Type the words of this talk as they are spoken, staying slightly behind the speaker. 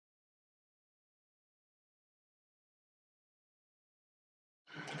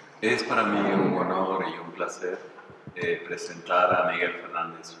Es para mí un honor y un placer presentar a Miguel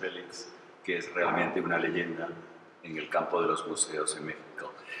Fernández Félix, que es realmente una leyenda en el campo de los museos en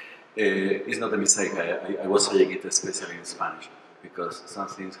México. It's not a mistake, I was saying it especially in Spanish, because some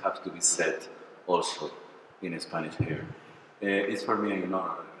things have to be said also in Spanish here. It's for me an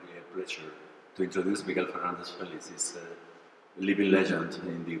honor, really a pleasure to introduce Miguel Fernández Félix. He's a living legend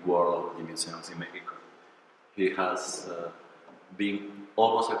in the world of the museums in Mexico. He has been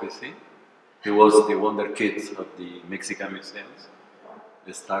almost everything. He was the wonder kid of the Mexican museums,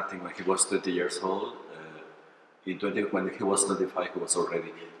 starting when he was 20 years old. When he was 25, he was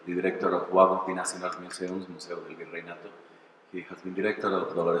already the director of one of the national museums, Museo del Virreinato. He has been director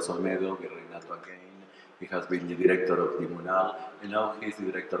of Dolores Olmedo, Virreinato again. He has been the director of the Munal, and now he is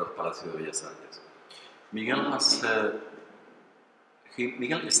the director of Palacio de Bellas Artes. Miguel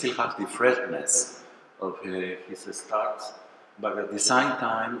still has the freshness of his starts, but at the same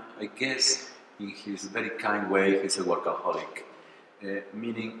time, I guess in his very kind way, he's a workaholic,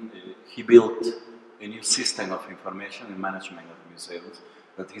 meaning he built a new system of information and management of museums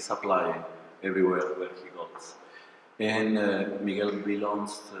that he's applying everywhere where he goes. And Miguel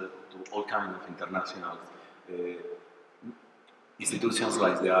belongs to all kinds of international institutions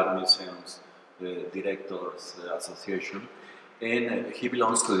like the Art Museums, the Directors Association, and he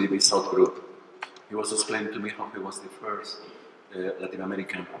belongs to the Vissot Group. He was explaining to me how he was the first Latin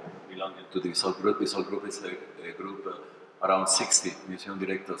American belonging to the Vissot Group. Vissot Group is a group around 60 museum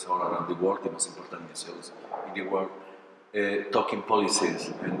directors all around the world, the most important museums in the world, talking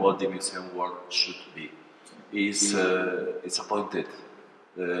policies and what the museum world should be. It's appointed,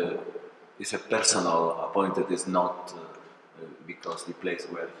 it's a personal appointed, it's not because the place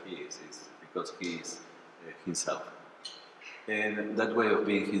where he is, it's because he is himself. And that way of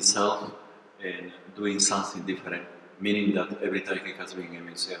being himself and doing something different, meaning that every time he has been in a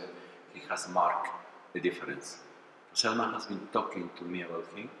museum, he has marked the difference. Selma has been talking to me about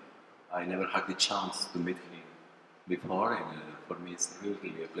him. I never had the chance to meet him before, and for me it's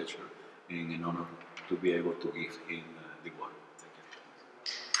really a pleasure and an honor to be able to give him the word.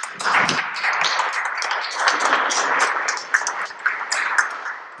 Thank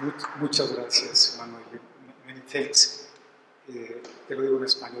you. Muchas gracias, Manuel. Many thanks. Te lo digo en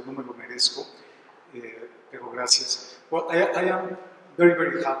español, no me lo merezco, pero gracias. Well, I am very,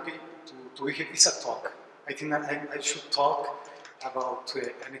 very happy to be here. It's a talk. I think that I should talk about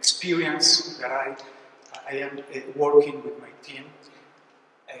an experience that I am working with my team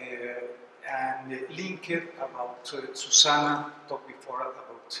and link it about Susana talked before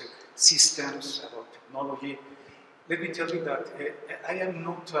about systems, about technology. Let me tell you that I am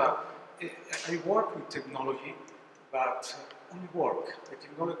not, I work with technology, but only work. The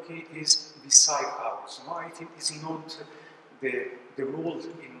technology is beside ours. No? I think it's not the rule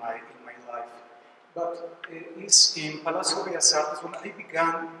in my life. But it's in Palacio de Bellas Artes when I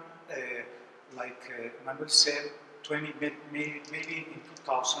began, like Manuel said, maybe in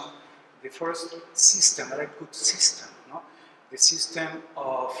 2000, the first system, very good system, no? The system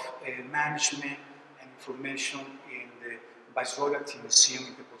of management and information in the Viceroyalty Museum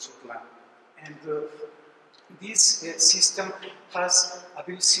in the Pozotlan. And this system has a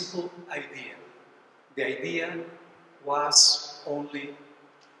very simple idea. The idea was only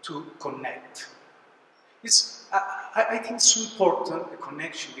to connect. I think it's so important, the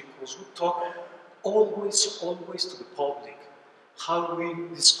connection, because we talk always to the public. How we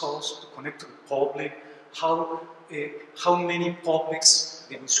discuss to connect to the public, how many publics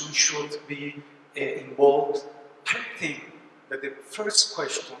the museum should be involved. I think that the first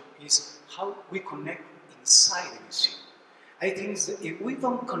question is how we connect inside the museum. I think that if we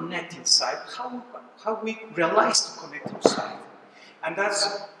don't connect inside, how we realize to connect inside? And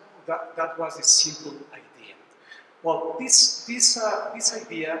that was a simple idea. Well, this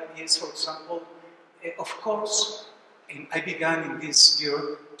idea is, for example, of course, I began in this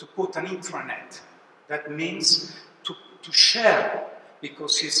year to put an intranet. That means to share,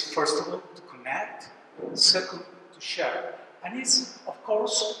 because it's first of all to connect, second to share. And it's, of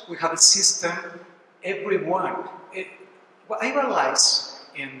course, we have a system, everyone. What I realized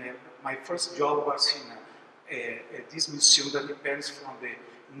in my first job was in this museum that depends from the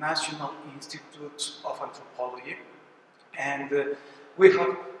National Institute of Anthropology. And we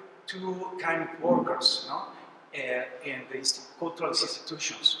have two kind of workers, no? In the cultural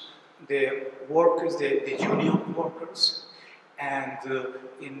institutions. The workers, the union workers, and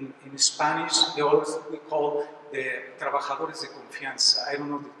in Spanish, they always we call the trabajadores de confianza. I don't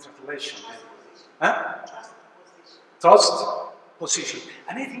know the translation. Huh? Trust position.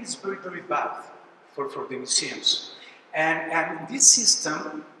 And I think it's very, very bad for the museums. And this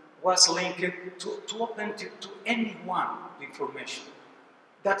system was linked to open to anyone the information.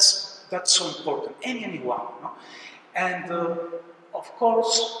 That's so important, anyone. No? And of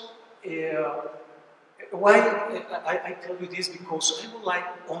course, why I tell you this, because I would like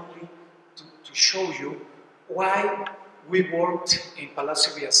only to show you why we worked in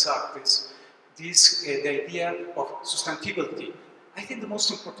Palacio Bellas Artes, this, the idea of substantibility. I think the most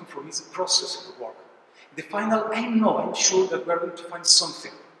important for me is the process of the work. The final, I'm sure that we're going to find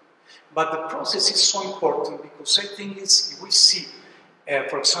something. But the process is so important because I think it's, we see,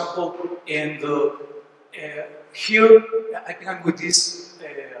 for example, in the, here I began with this,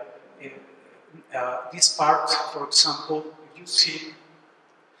 this part, for example, you see,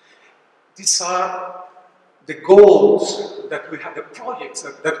 these are the goals that we have, the projects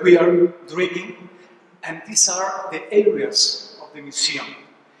that we are dreaming, and these are the areas of the museum.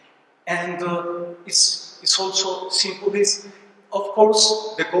 And it's also simple. This, of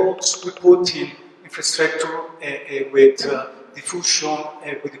course, the goals we put in infrastructure with diffusion,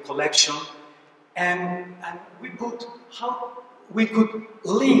 with the collection, and we put how we could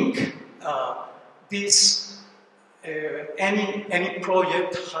link this. Any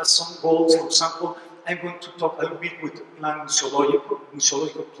project has some goals. For example, I'm going to talk a little bit with plan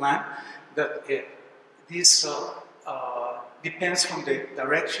museological plan, that this depends from the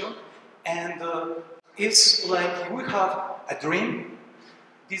direction, and it's like we have a dream.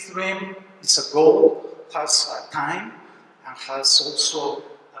 This dream is a goal, has a time, and has also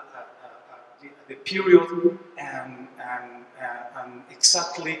the period and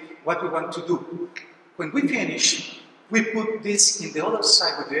exactly what we want to do. When we finish, we put this in the other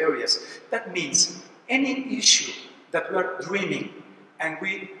side of the areas. That means any issue that we are dreaming and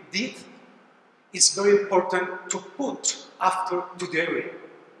we did, it's very important to put after to the area,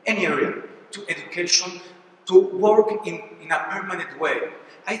 any area, to education, to work in a permanent way.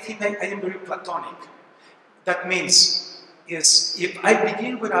 I think I am very Platonic. That means is if I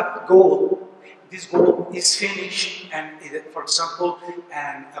begin with a goal, this goal is finished, and for example,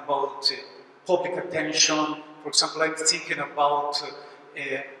 and about public attention. For example, I'm thinking about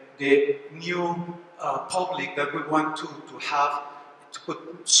the new public that we want to have, to put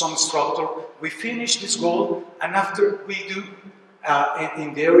some structure. We finish this goal, and after we do,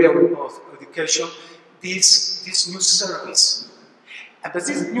 in the area of education, this new service. And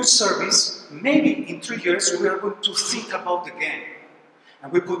this new service, maybe in 3 years, we are going to think about again,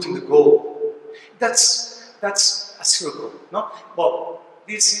 and we put in the goal. That's a circle, no? But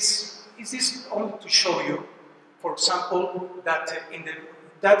this is only to show you, for example, that in the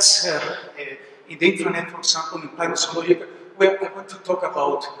intranet, for example, in Plan Museologica, where I want to talk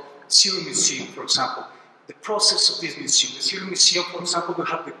about Zero Museum, for example, the process of this museum. The Zero Museum, for example, we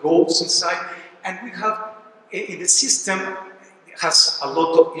have the goals inside, and we have in the system has a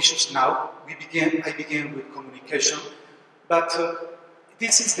lot of issues now. I began with communication, but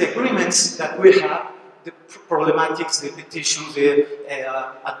this is the agreements that we have, the problematics, the petitions, the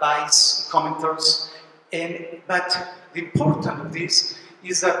advice, commentaries, but the important of this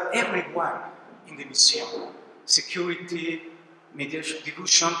is that everyone in the museum, security, mediation,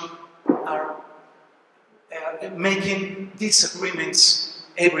 diffusion, are making these agreements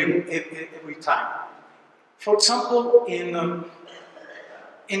every time. For example, in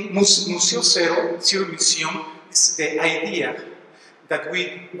Museo Zero Museum, is the idea that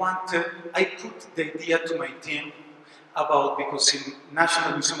we wanted. I put the idea to my team about, because in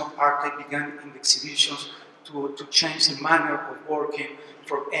National Museum of Art I began in the exhibitions to change the manner of working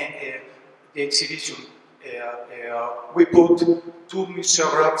for the exhibition. We put 2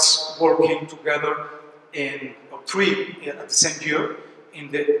 museographs working together or 3 at the same year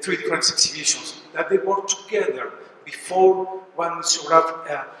in the 3 different exhibitions, that they work together before one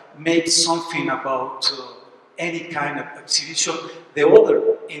museograph makes something about any kind of exhibition. The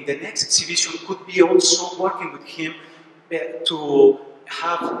other in the next exhibition could be also working with him to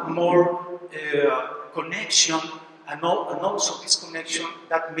have more connection, and also this connection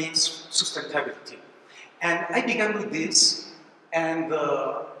that means sustainability. And I began with this, and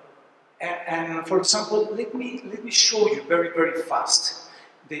for example, let me show you very fast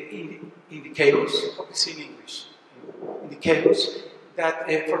the indicators. How do you say in English? Indicators. That,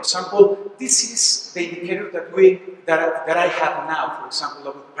 for example, this is the indicator that I have now. For example,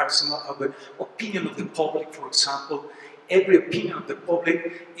 of the opinion of the public. For example, every opinion of the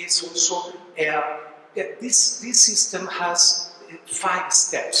public is also this system has 5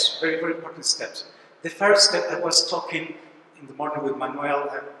 steps, very important steps. The first step, I was talking in the morning with Manuel,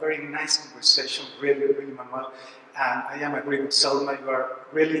 a very nice conversation, really Manuel, and I am agreeing with Selma. You are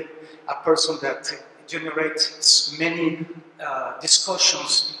really a person that generates many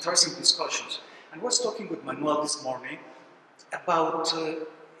discussions, interesting discussions. And I was talking with Manuel this morning about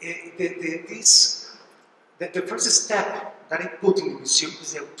the first step that I put in the museum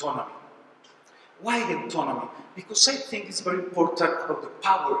is the autonomy. Why the autonomy? Because I think it's very important about the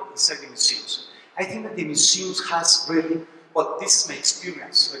power inside the museums. I think that the museums has really, well, this is my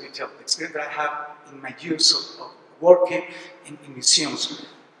experience, let me tell you, the experience that I have in my years of working in museums.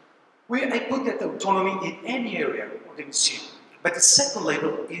 I put that autonomy in any area of the museum. But the second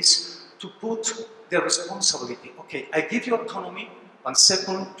level is to put the responsibility. Okay, I give you autonomy, and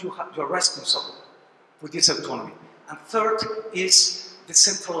second, you're responsible with this autonomy. And third is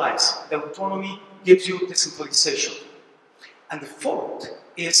decentralize. The autonomy gives you decentralization. And the fourth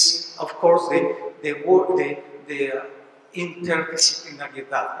is, of course, the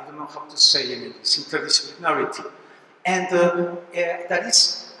interdisciplinariedad. I don't know how to say in English, interdisciplinarity. And that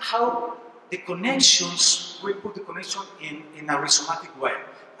is how the connections, we put the connection in a rhizomatic way.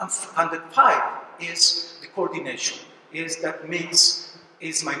 And the five is the coordination. That means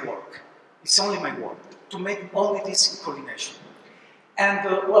is my work. It's only my work. To make only this in coordination. And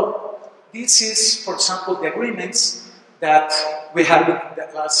well, this is, for example, the agreements that we had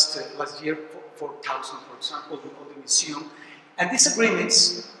that last year, 4,000, for example, in the museum. And these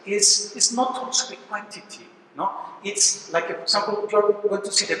agreements is not also the quantity. No? It's like, for example, you're going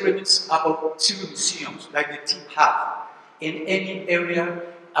to see the agreements about 0 museums, like the team had, in any area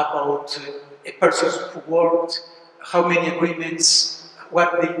about a person who worked, how many agreements,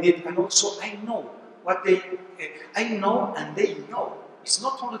 what they did, and also I know what I know and they know. It's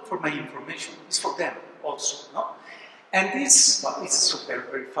not only for my information, it's for them also, no? And this, well, it's so very,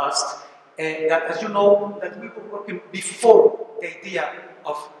 very fast. That, as you know, that we were working before the idea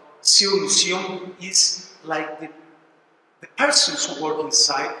of 0 museum is like the persons who work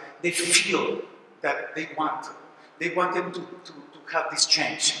inside, they feel that they wanted to have this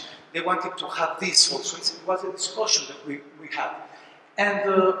change. They wanted to have this also. It was a discussion that we had. And,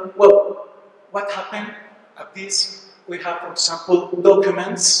 well, what happened at this? We have, for example,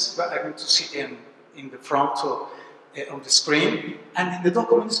 documents that I'm going to see in the front on the screen. And in the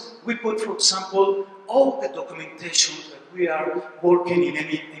documents, we put, for example, all the documentation that we are working in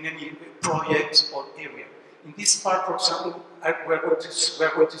any project or area. In this part, for example, we're going to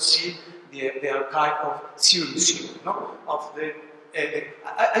see the archive of 0 museum, no?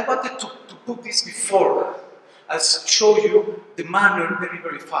 I wanted to put this before, as show you the manner very,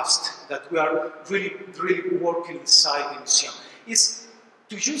 very fast that we are really, really working inside the museum. Is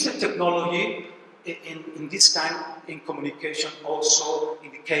to use the technology in this time in communication, also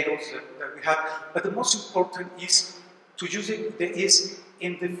indicators that we have. But the most important is to use it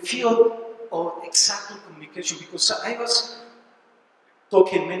in the field of exact communication, because I was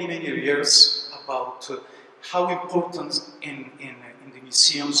talking many years about how important in the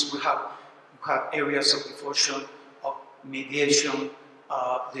museums we have areas of devotion, of mediation,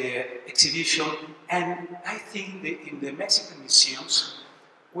 the exhibition, and I think in the Mexican museums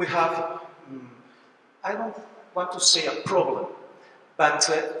we have, I don't want to say a problem, but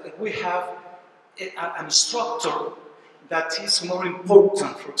we have an structure that is more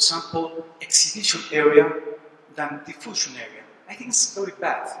important, for example, exhibition area than diffusion area. I think it's very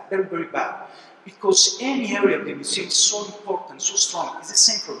bad, very, very bad, because any area of the museum is so important, so strong. It's the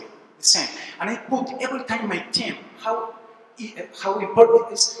same for me, the same. And I put every time my team how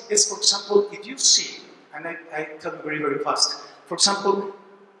important it is, for example, if you see, and I tell you very, very fast, for example,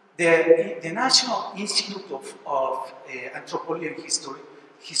 the National Institute of Anthropology and History,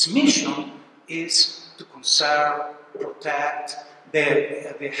 his mission is to conserve, protect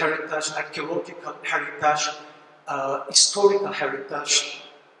the heritage, archaeological heritage, historical heritage,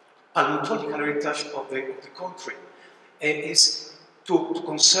 paleontological heritage of the country. Is to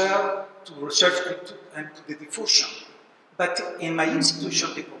conserve, to research, and to the diffusion. But in my institution,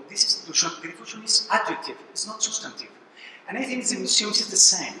 this institution, the diffusion is adjective, it's not substantive. And I think the museums is the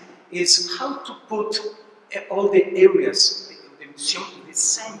same, is how to put all the areas of the museum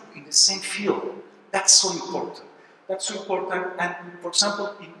in the same field. That's so important. That's so important. And for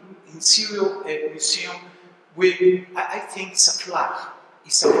example, in Syrio museum, I think it's a flag.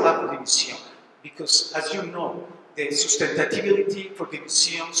 It's a flag of the museum. Because as you know, the sustainability for the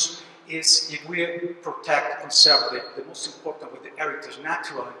museums is if we protect, conserve the most important with the heritage,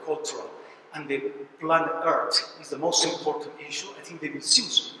 natural and cultural, and the planet Earth is the most important issue. I think the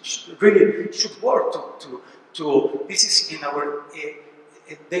museums really should work to this is in our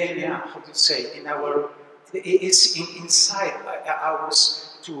DNA, how do you say, in our, it's inside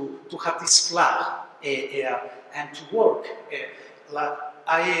ours to have this flag and to work.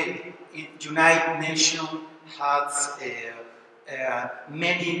 United Nations has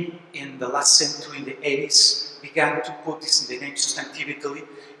many in the last century, in the 80s, began to put this in the name sustainability,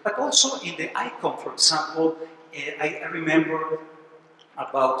 but also in the icon, for example, I remember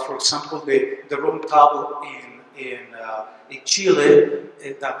about, for example, the round table in Chile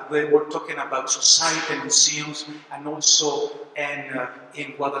that we were talking about society and museums, and also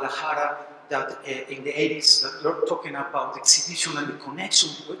in Guadalajara that in the 80s that we're talking about the exhibition and the connection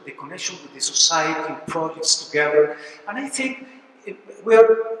with the society and projects together. And I think we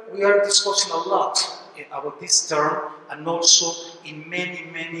are discussing a lot about this term, and also in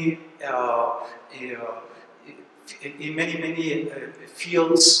many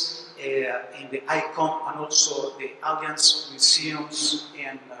fields in the ICOM, and also the Alliance of Museums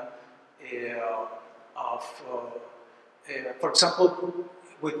and for example,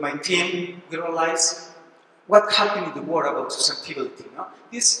 with my team, we realized what happened in the world about sustainability. No?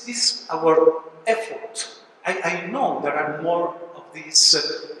 This is our effort. I know there are more of these.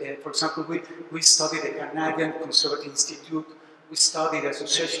 For example, we studied the Canadian Conservative Institute. We studied the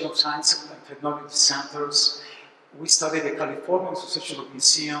Association of Science and Technology Centers. We studied the California Association of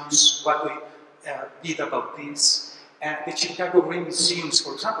Museums, what we did about this. The Chicago Green Museums,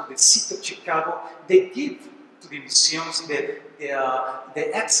 for example, the city of Chicago, they give to the museums the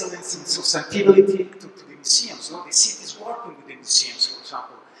excellence in sustainability to the museums. No? The city is working with the museums, for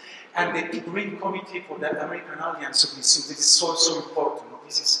example. And the Green Committee for the American Alliance of Museums, this is so important. No?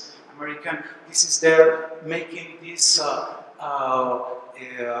 This is American, this is there making this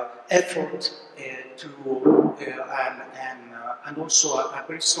effort and also a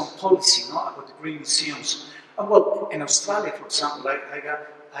very strong policy, no, about the green museums. And well, in Australia, for example,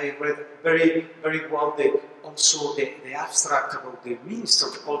 I read very well also the abstract about the Minister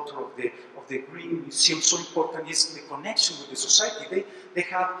of Culture of the Green Museum. So important is the connection with the society. They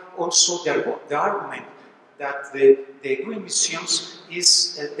have also the argument that the Green Museums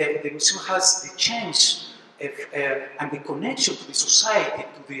is the museum has the change and the connection to the society,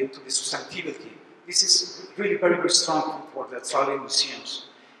 to the sustainability. This is really very strong for the Australian museums.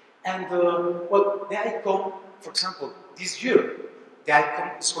 And well, the ICON, for example, this year, the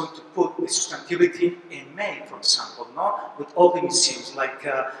ICON is going to put the sustainability in May, for example, no? With all the museums, like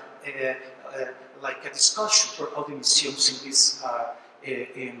a discussion for all the museums in this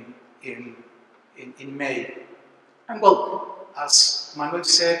in May. And well, as Manuel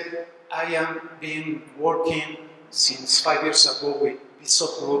said, I have been working since 5 years ago with this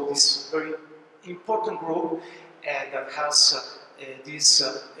group, this very important group that has this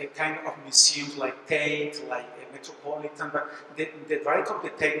kind of museums like Tate, like Metropolitan, but the director of the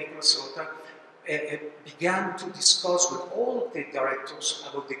Technical Center began to discuss with all the directors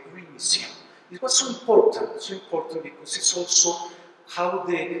about the Green Museum. It was so important because it's also how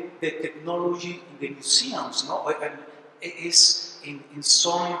the technology in the museums, no, and is in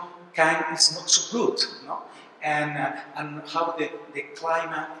some kind is not so good, no, and how the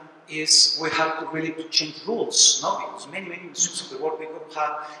climate is, we have to really to change rules, no, because many museums of the world they don't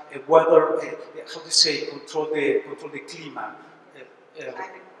have a weather, how to say, control the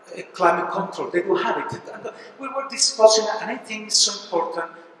climate control. They don't have it. And we were discussing, and I think it's so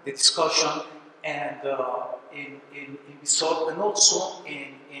important the discussion and in Bissau and also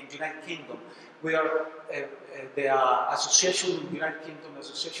in United Kingdom. We are the association in the United Kingdom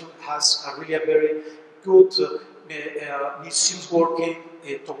association has a really very good museums working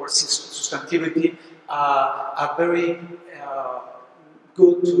towards sustainability, a very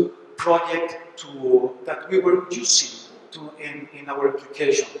good project that we were using in our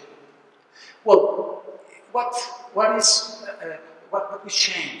application. Well, what we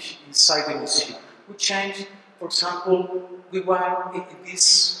change inside the museum? We change, for example, we want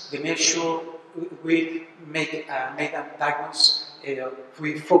the measure. We made a diagnosis.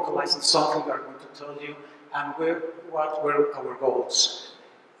 We focalize on something we are going to tell you, and what were our goals.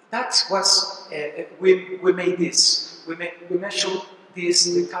 That was we made this. We measured this: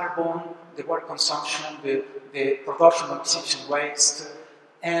 the carbon, the water consumption, the production of excipients waste,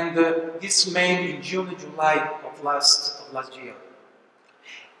 and this made in June and July of last year.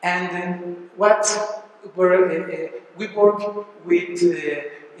 And we worked with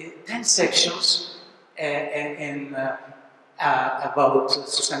 10 sections about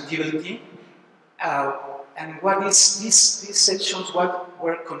sustainability. And what is these sections? What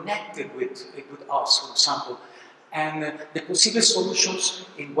were connected with us, for example, and the possible solutions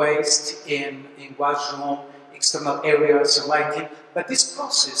in waste, in washroom, external areas, and lighting. But this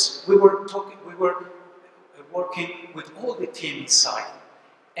process, we were working with all the team inside,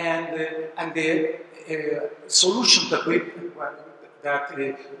 and the solution that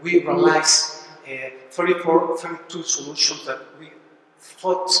we realized 32 solutions that we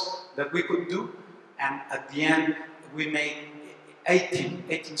thought that we could do, and at the end we made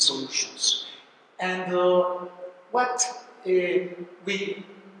 18 solutions. And what we,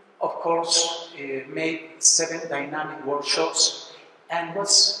 of course, made 7 dynamic workshops. And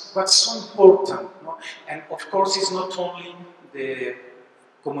what's so important, no? And of course, it's not only the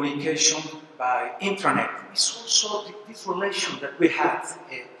communication by intranet, it's also this relation that we had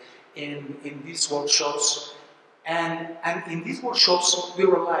in these workshops. And in these workshops, we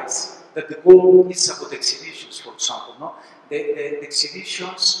realized that the goal is about exhibitions, for example. No? The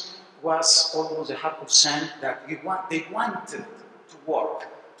exhibitions was almost 100% that they wanted to work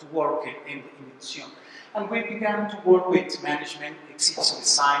in the museum. And we began to work with management, exhibition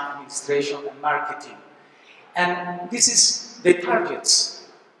design, administration, and marketing. And this is the targets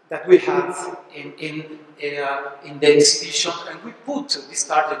that we had in the exhibition, and we put this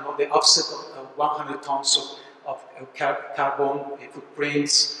target, you know, the offset of 100 tons of carbon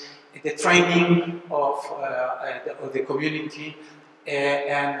footprints, the training of the community,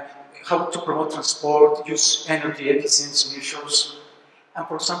 and how to promote transport, use energy efficiency measures. And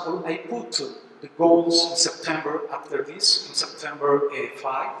for example, I put the goals in September after this, in September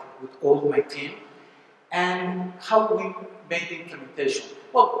 5, with all my team. And how we made the implementation?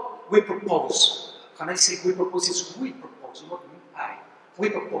 Well, we propose. When I say we propose, it's we propose, not me, I. We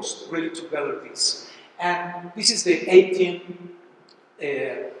propose really together this. And this is the 18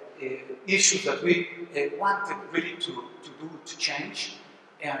 issues that we wanted really to do, to change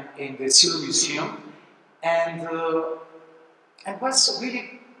in the Zero Museum. And what's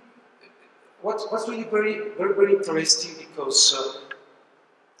really very interesting, because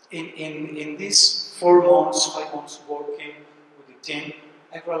in these 4 months, 5 months working with the team,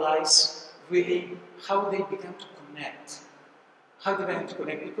 I realized really how they began to connect. How they began to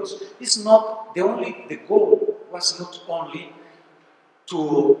connect, because it's not the goal was not only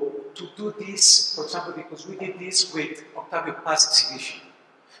to do this, for example, because we did this with Octavio Paz exhibition.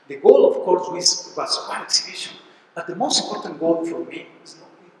 The goal, of course, was one exhibition, but the most important goal for me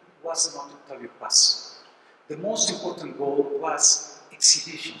was not Octavio Paz. The most important goal was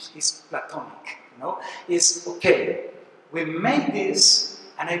exhibitions. It's platonic, you know. It's okay. We made this,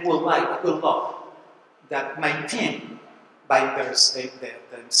 and I will love that my team, by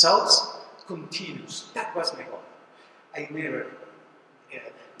themselves, continues. That was my goal. I never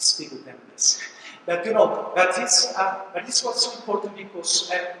speak with them this. But you know, but this was so important,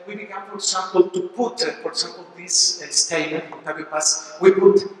 because we began, for example, to put, for example, this statement, Octavio Paz, we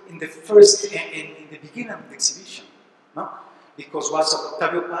put in the in the beginning of the exhibition, no? Because it was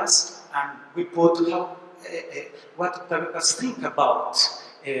Octavio Paz, and we put what Octavio Paz think about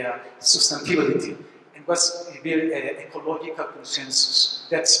sustainability, and was a very ecological consensus.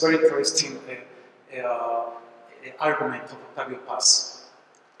 That's very interesting argument of Octavio Paz.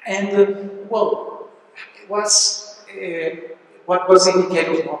 And well, what was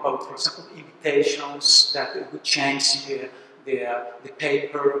indicated about, for example, invitations that would change the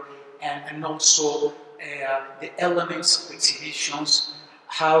paper, and also the elements of exhibitions,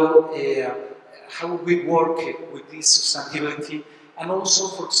 how we work with this sustainability, and also,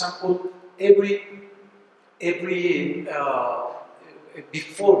 for example,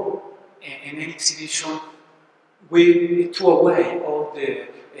 before in an exhibition, we threw away all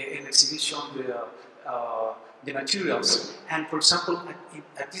in exhibition the materials. And for example,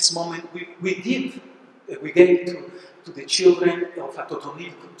 at this moment, we gave to the children of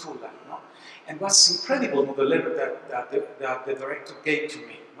Atotonil Cultura, no? And what's incredible, the letter that the director gave to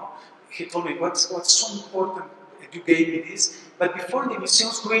me, no? He told me, what's so important that you gave me this, but before the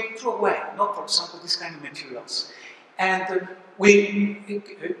museums we threw away, not, for example, this kind of materials. And we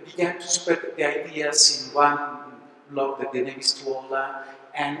began to spread the ideas in one blog that the name is Tuola,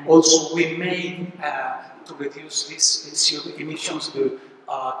 and also we made, to reduce these CO2 emissions, to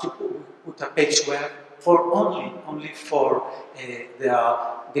put a page web for only for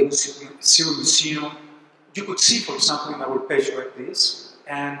the Zero Museum. You could see, for example, in our page web this,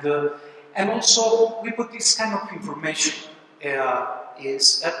 and also we put this kind of information.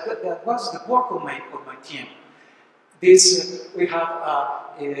 That was the work of my team. This we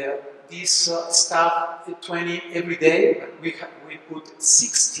have this staff 20 every day. We put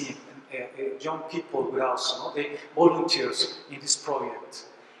 60 young people with us, you know, they volunteers in this project.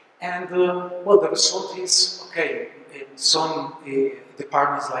 And well, the result is okay. In some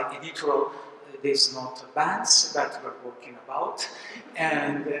departments like editorial, there's not bands that we're working about,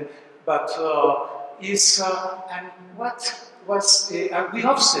 and and what was we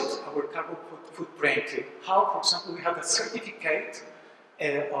offset our carbon footprint. How, for example, we have a certificate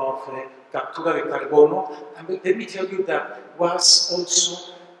captura de carbono. And let me tell you that was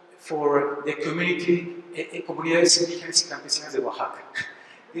also for the community, comunidades indígenas y campesinas de Oaxaca.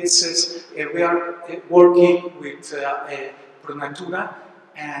 This is, we are working with ProNatura,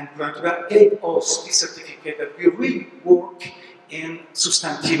 and ProNatura gave us this certificate that we really work in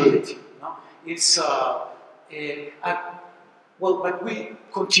sustainability. No? It's, well, but we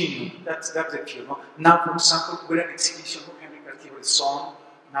continue. That's the key. No? Now, for example, we're an exhibition of Henry Cartier Song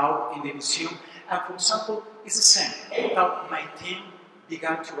now in the museum, and for example, it's the same. Now, my team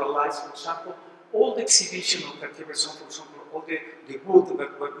began to realize, for example, all the exhibition of Cartier Song, for example, all the wood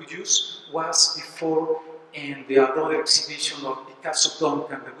that we use was before in the other exhibition of Picasso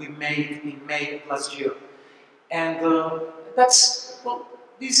Duncan that we made in May of last year. And that's, well,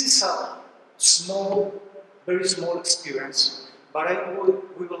 this is a small, very small experience, but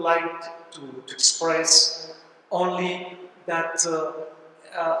we would like to express only that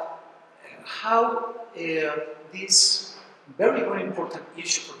how this very, very important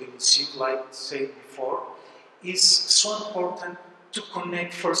issue for the museum, like I said before, is so important to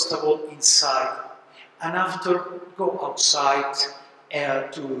connect, first of all, inside, and after go outside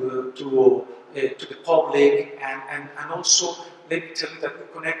to the public, and also let me tell you that we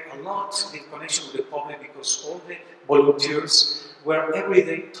connect a lot in connection with the public because all the volunteers were every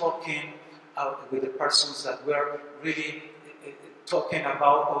day talking with the persons that were really talking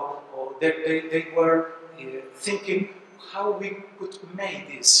about, or they were thinking how we could make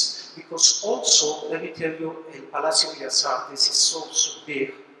this. Because also, let me tell you, El Palacio de Bellas Artes is so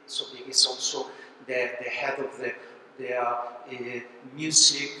big. It's also the head of the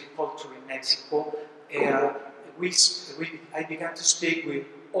music culture in Mexico. I began to speak with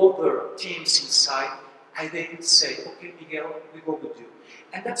other teams inside. I then say, okay, Miguel, we go with you.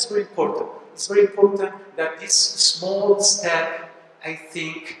 And that's very important. It's very important that this small step, I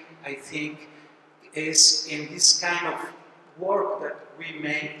think, is in this kind of work that we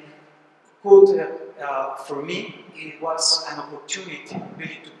made. Could, for me, it was an opportunity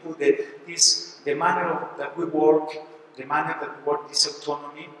really to put the manner that we work, this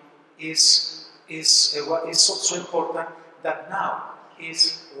autonomy is so important that now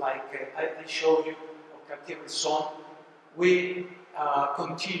is like I showed you of Cartier Song. We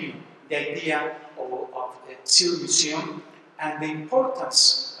continue the idea of the Zero Museum and the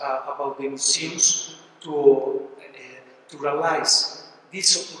importance about the museums to realize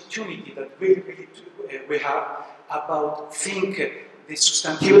this opportunity that we have about thinking the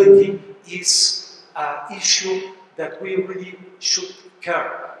sustainability is an issue that we really should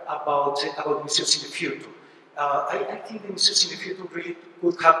care about museums in the future. I think the museums in the future really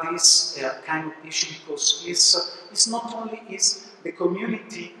could have this kind of issue because it's not only the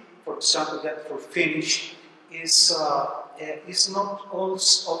community, for example, that for Finnish is not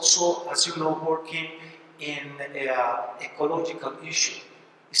also, as you know, working in ecological issue.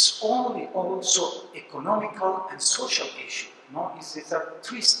 It's only also economical and social issue. No? There are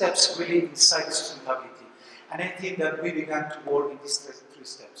three steps really inside sustainability. And I think that we began to work in these three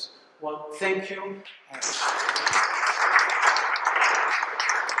steps. Well, thank you.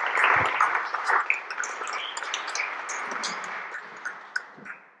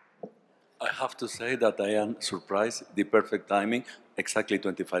 I have to say that I am surprised, the perfect timing, exactly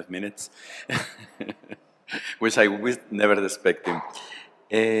 25 minutes, which I was never expecting.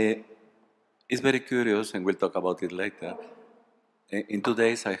 It's very curious, and we'll talk about it later. In 2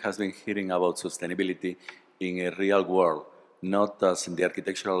 days, I have been hearing about sustainability in a real world, not as in the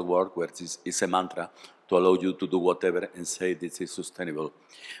architectural world, where it's a mantra to allow you to do whatever and say this is sustainable.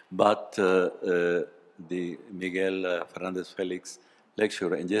 But the Miguel Fernandez Felix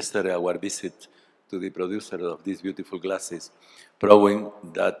lecture, and yesterday our visit to the producer of these beautiful glasses, proving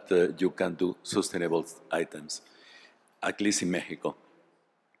that you can do sustainable items, at least in Mexico.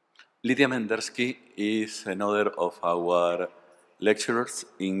 Lydia Mendersky is another of our lecturers.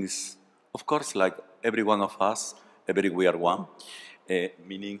 Of course, like every one of us, a very weird one,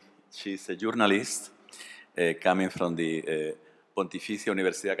 meaning she's a journalist coming from the Pontificia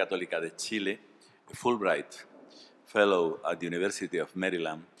Universidad Católica de Chile, a Fulbright fellow at the University of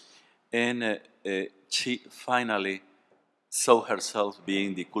Maryland, and she finally saw herself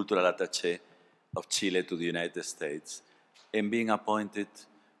being the cultural attaché of Chile to the United States and being appointed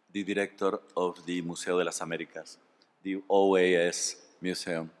the director of the Museo de las Américas, the OAS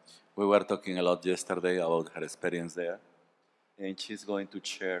museum. We were talking a lot yesterday about her experience there, and she's going to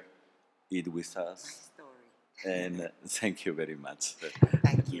share it with us. My story. And thank you very much,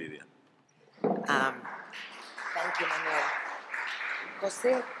 Thank you. Lydia. Thank you,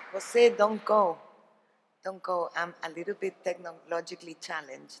 Manuel. Jose, don't go. Don't go. I'm a little bit technologically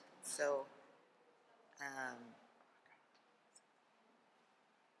challenged, so.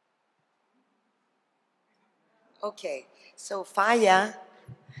 Okay, so Faya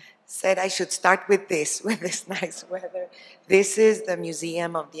said I should start with this, with this nice weather. This is the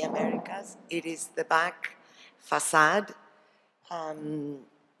Museum of the Americas. It is the back facade.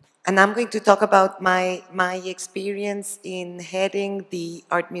 And I'm going to talk about my experience in heading the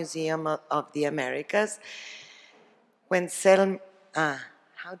Art Museum of the Americas. When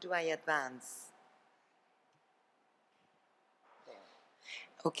how do I advance?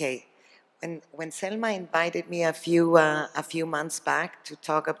 Okay, when Selma invited me a few months back to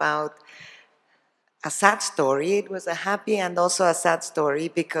talk about a sad story, it was a happy and also a sad story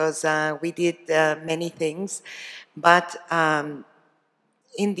because we did many things, but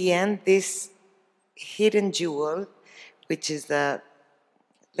in the end, this hidden jewel, which is the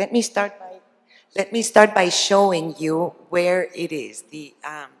let me start by showing you where it is.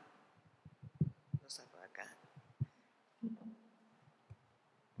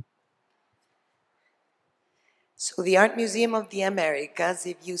 So the Art Museum of the Americas,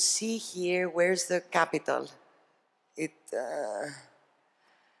 if you see here, where's the capital? It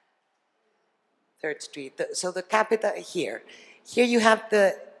 3rd Street. So the capital here. Here you have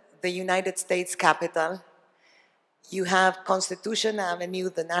the United States Capitol. You have Constitution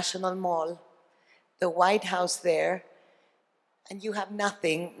Avenue, the National Mall, the White House there, and you have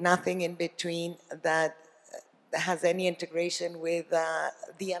nothing in between that has any integration with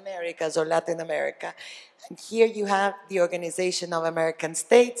the Americas or Latin America. And here you have the Organization of American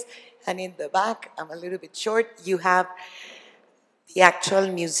States, and in the back, I'm a little bit short, you have the actual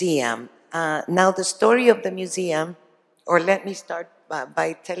museum. Now the story of the museum, or let me start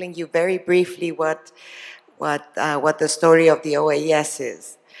by telling you very briefly what the story of the OAS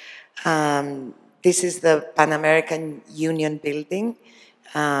is. This is the Pan American Union building.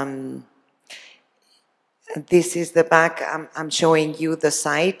 This is the back. I'm showing you the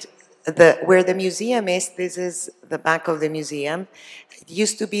site. Where the museum is, this is the back of the museum. It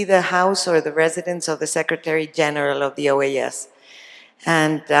used to be the house or the residence of the Secretary General of the OAS.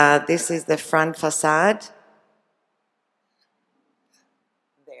 And this is the front facade.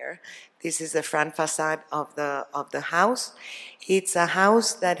 There. This is the front facade of the house. It's a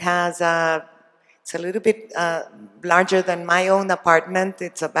house that has it's a little bit larger than my own apartment.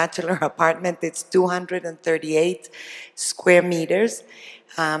 It's a bachelor apartment. It's 238 square meters.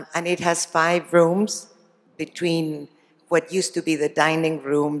 And it has 5 rooms between what used to be the dining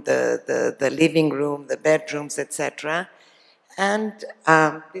room, the living room, the bedrooms, etc. And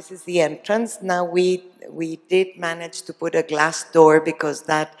this is the entrance. Now we did manage to put a glass door because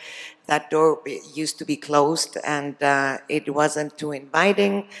that door used to be closed and it wasn't too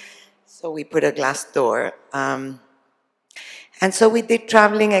inviting. So we put a glass door. And so we did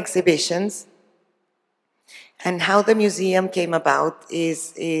traveling exhibitions. And how the museum came about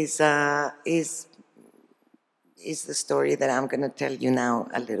is the story that I'm going to tell you now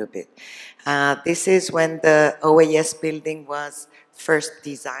a little bit. This is when the OAS building was first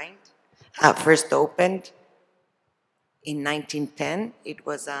designed, first opened in 1910.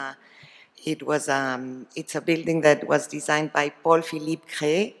 It's a building that was designed by Paul-Philippe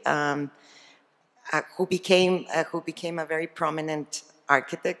Cré, who became a very prominent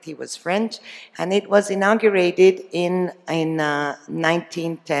architect. He was French, and it was inaugurated in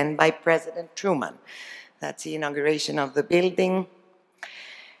 1910 by President Truman. That's the inauguration of the building.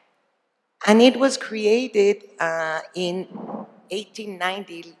 And it was created in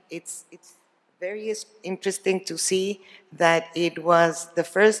 1890. It's very interesting to see that it was the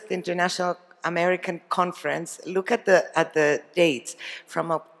first International American Conference. Look at the dates.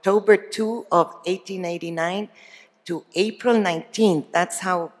 From October 2 of 1889 to April 19th. That's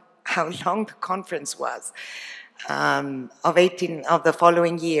how long the conference was. Of the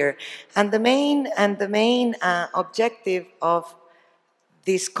following year, and the main objective of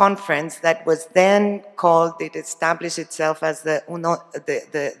this conference that was then called, it established itself as the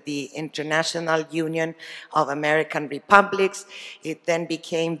International Union of American Republics. It then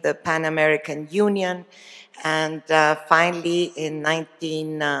became the Pan American Union, and finally in the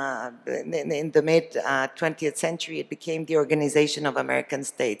mid 20th century, it became the Organization of American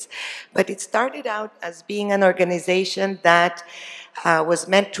States. But it started out as being an organization that was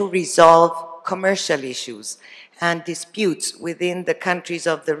meant to resolve commercial issues and disputes within the countries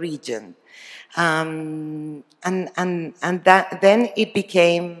of the region. And that then it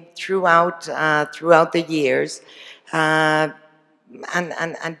became throughout the years and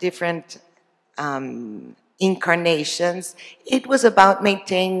different incarnations. It was about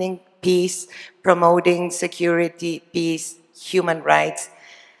maintaining peace, promoting security, peace, human rights,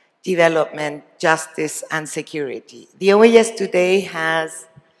 development, justice, and security. The OAS today has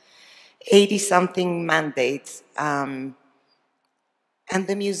 80-something mandates, and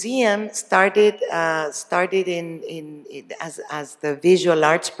the museum started as the visual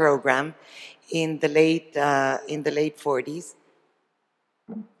arts program in the late 40s,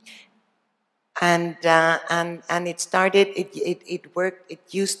 and it started. It worked. It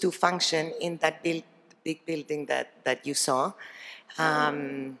used to function in that big building that you saw.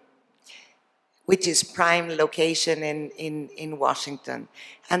 Which is prime location in Washington.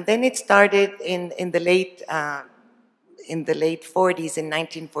 And then it started in the late 40s, in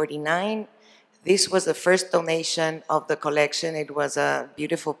 1949. This was the first donation of the collection. It was a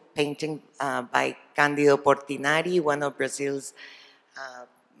beautiful painting by Cândido Portinari, one of Brazil's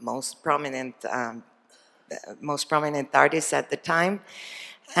most prominent artists at the time.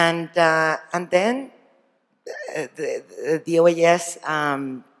 And then the OAS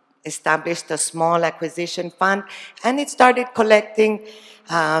established a small acquisition fund, and it started collecting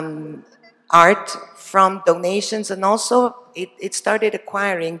art from donations, and also it started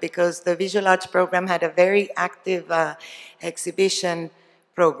acquiring, because the visual arts program had a very active exhibition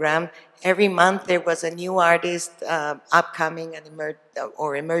program. Every month there was a new artist, upcoming and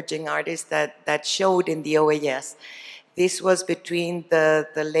emerging artist that showed in the OAS. This was between the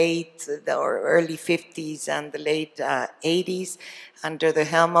early 50s and the late 80s, under the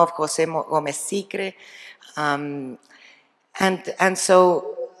helm of José Gómez Sicre. And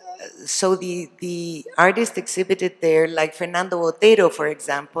so the artists exhibited there, like Fernando Botero, for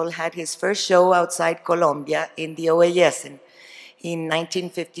example, had his first show outside Colombia in the OAS in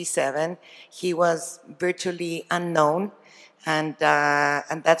 1957. He was virtually unknown, and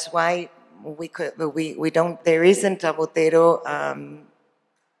that's why there isn't a Botero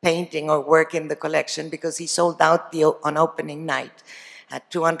painting or work in the collection, because he sold out on opening night at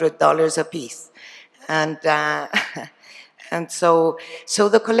 $200 a piece. And so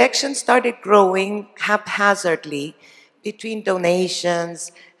the collection started growing haphazardly between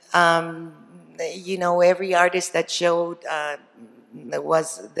donations. Every artist that showed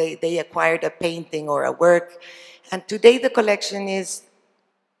they acquired a painting or a work. And today the collection is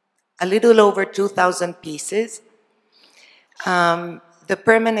a little over 2,000 pieces. The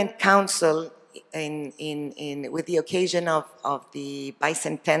Permanent Council, with the occasion of the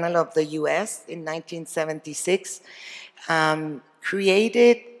bicentennial of the U.S. in 1976,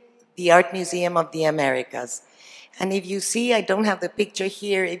 created the Art Museum of the Americas. And if you see, I don't have the picture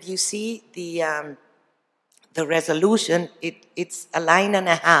here, if you see the resolution, it's a line and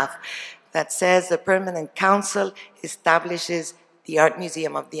a half that says the Permanent Council establishes the Art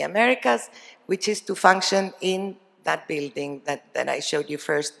Museum of the Americas, which is to function in that building that I showed you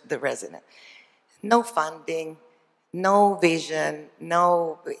first, the residence. No funding, no vision,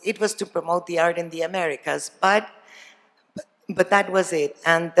 it was to promote the art in the Americas, but that was it.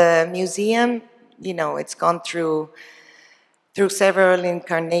 And the museum, it's gone through several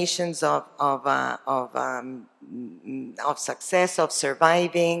incarnations of success, of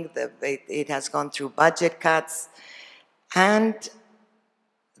surviving. It has gone through budget cuts, and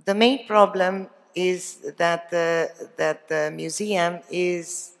the main problem is that the museum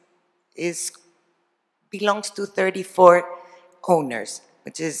belongs to 34 owners,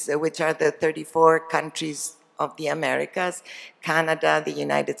 which are the 34 countries of the Americas: Canada, the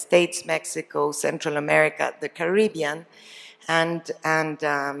United States, Mexico, Central America, the Caribbean, and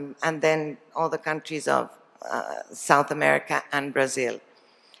then all the countries of South America and Brazil.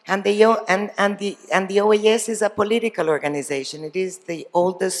 And the OAS is a political organization. It is the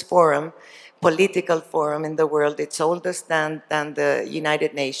oldest political forum in the world. It's older than the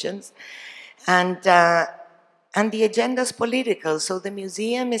United Nations. And the agenda is political. So the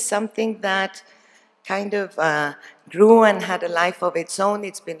museum is something that kind of grew and had a life of its own.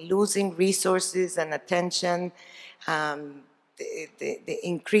 It's been losing resources and attention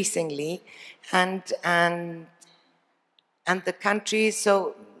increasingly. And the country,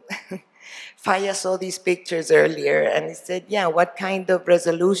 so Faya saw these pictures earlier, and he said, yeah, what kind of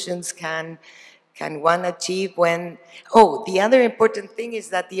resolutions can one achieve when... Oh, the other important thing is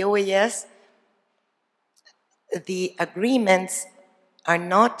that the OAS, the agreements are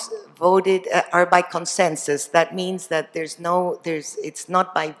not voted, are by consensus. That means that it's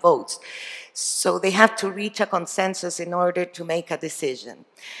not by votes. So they have to reach a consensus in order to make a decision.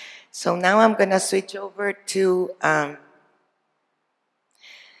 So now I'm going to switch over to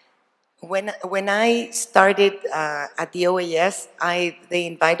When I started at the OAS, they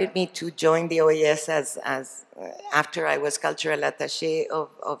invited me to join the OAS as after I was cultural attaché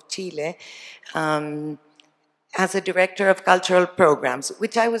of Chile, as a director of cultural programs,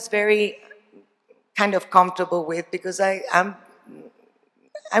 which I was very kind of comfortable with because I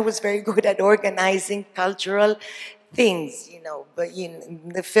was very good at organizing cultural things, you know, but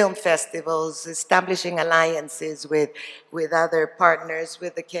the film festivals, establishing alliances with other partners,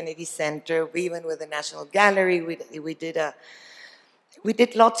 with the Kennedy Center, even with the National Gallery. We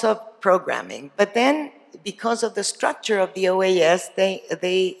did lots of programming. But then, because of the structure of the OAS,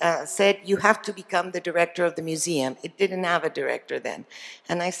 they said, you have to become the director of the museum. It didn't have a director then.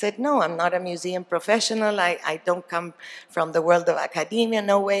 And I said, no, I'm not a museum professional. I don't come from the world of academia,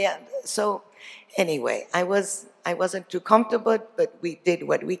 no way. So anyway, I wasn't too comfortable, but we did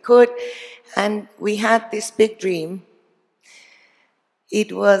what we could. And we had this big dream.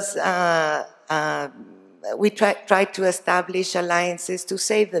 It was, we tried to establish alliances to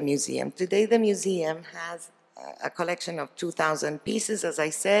save the museum. Today the museum has a collection of 2,000 pieces, as I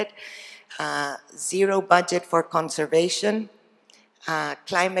said, zero budget for conservation,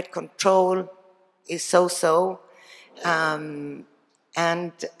 climate control is so-so, and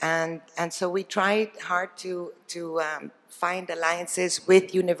so we tried hard to find alliances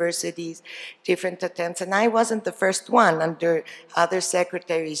with universities, different attempts, and I wasn't the first one. Under other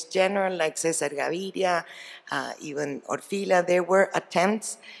secretaries general like Cesar Gaviria, even Orfila, there were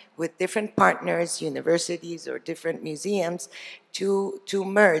attempts with different partners, universities or different museums to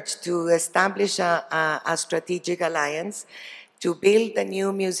merge, to establish a strategic alliance, to build a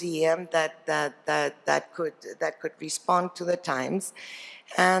new museum that could respond to the times,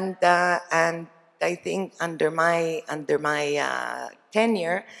 and I think under my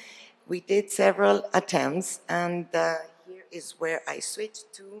tenure, we did several attempts, and here is where I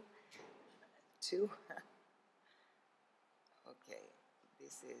switched to. Okay,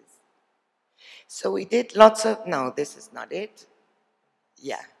 this is. So we did lots of. No, this is not it.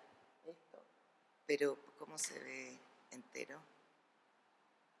 Yeah. Pero cómo se ve entero.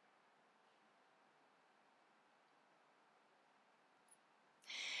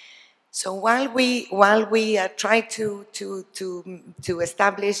 So while we try to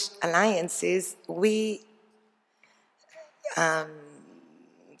establish alliances,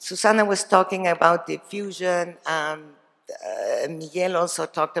 Susana was talking about diffusion. Miguel also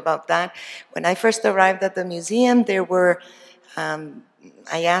talked about that. When I first arrived at the museum, there were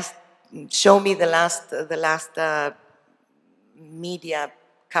I asked, show me the last media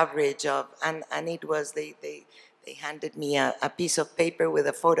coverage of, and it was they handed me a piece of paper with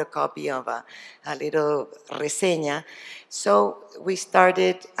a photocopy of a little reseña. So we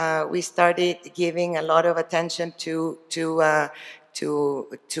started giving a lot of attention to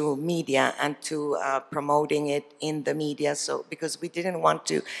media and to promoting it in the media. So because we didn't want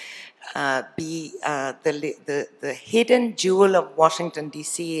to be the hidden jewel of Washington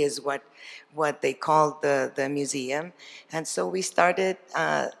D.C. is what they called the museum, and so we started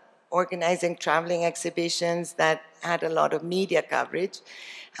organizing traveling exhibitions that had a lot of media coverage,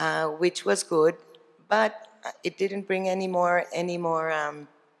 which was good, but it didn't bring any more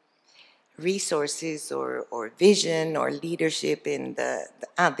resources or vision or leadership in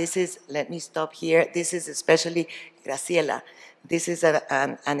this is, let me stop here, this is especially Graciela. This is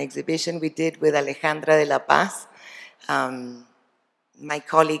an exhibition we did with Alejandra de la Paz, my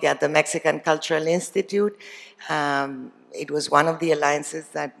colleague at the Mexican Cultural Institute. It was one of the alliances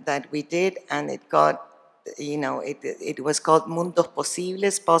that we did, and it got, it was called Mundos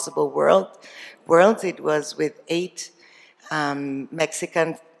Posibles, Possible Worlds. It was with 8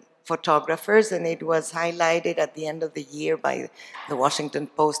 Mexican photographers, and it was highlighted at the end of the year by the Washington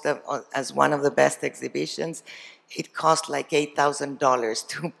Post as one of the best exhibitions. It cost like $8,000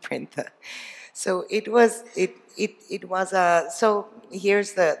 to print that. So it was so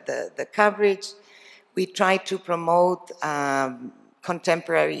here's the coverage. We tried to promote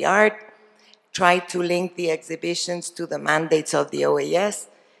contemporary art, tried to link the exhibitions to the mandates of the OAS,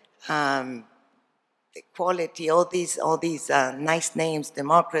 equality, all these nice names,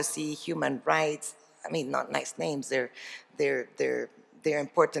 democracy, human rights. I mean, not nice names. They're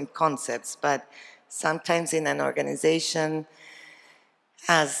important concepts, but sometimes in an organization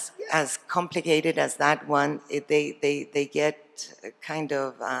as complicated as that one, they get kind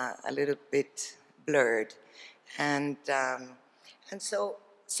of a little bit blurred, and so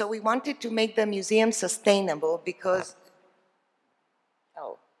we wanted to make the museum sustainable because,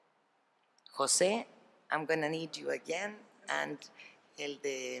 oh, Jose, I'm gonna need you again, and el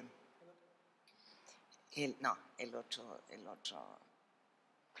otro.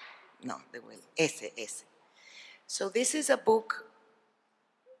 no, the will, ese. So this is a book.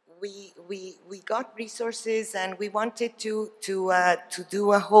 We got resources and we wanted to do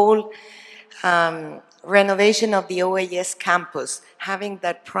a whole renovation of the OAS campus, having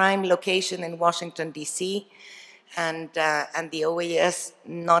that prime location in Washington, D.C., and the OAS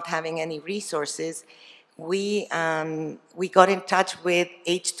not having any resources. We got in touch with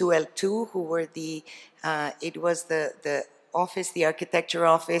H2L2, who were it was the office, the architecture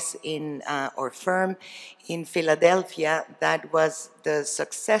office or firm in Philadelphia that was the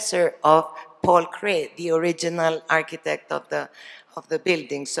successor of Paul Cray, the original architect of the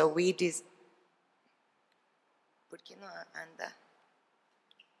building. So we ¿Por qué no anda?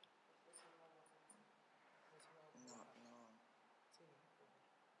 No.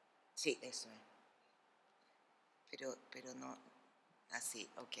 Sí, eso es. Pero no así,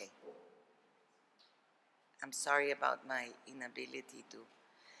 okay. I'm sorry about my inability to.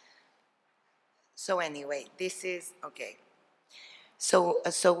 So anyway, this is okay. So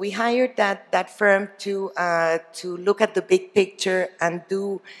we hired that firm to look at the big picture and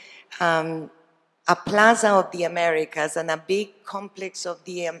do a plaza of the Americas and a big complex of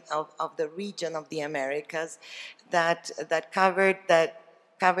the region of the Americas that covered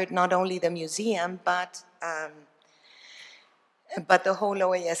not only the museum but the whole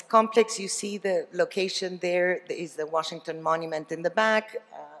OAS complex. You see the location there is the Washington Monument in the back.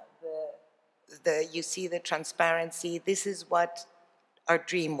 You see the transparency. This is what our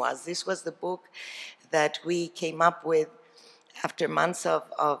dream was. This was the book that we came up with after months of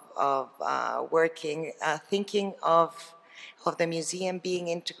working, thinking of the museum being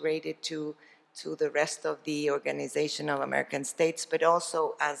integrated to the rest of the Organization of American States, but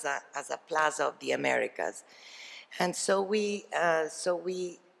also as a plaza of the Americas. And so we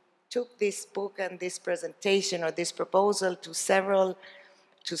took this book and this presentation or this proposal to several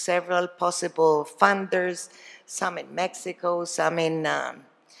possible funders, some in Mexico, some in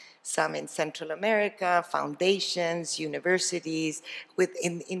Central America, foundations, universities,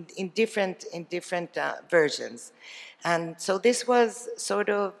 in different versions. And so this was sort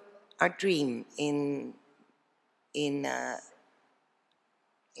of our dream in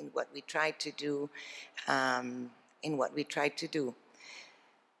what we tried to do,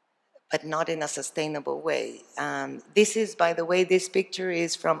 but not in a sustainable way. This is, by the way, this picture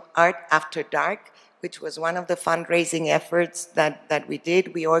is from Art After Dark, which was one of the fundraising efforts that we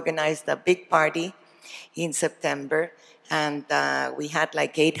did. We organized a big party in September, and we had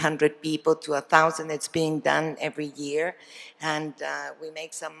like 800 people to 1,000. It's being done every year, and we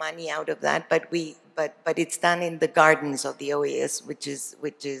make some money out of that. But it's done in the gardens of the OAS, which is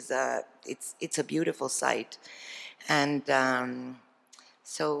it's a beautiful site, and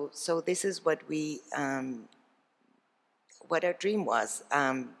so this is what what our dream was.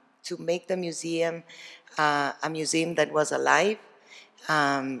 To make the museum a museum that was alive,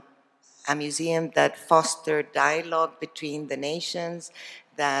 a museum that fostered dialogue between the nations,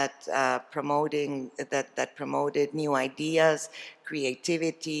 that promoted new ideas,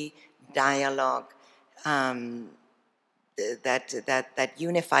 creativity, dialogue, that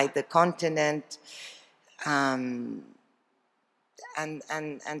unified the continent, and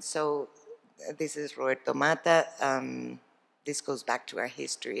so this is Roberto Mata. This goes back to our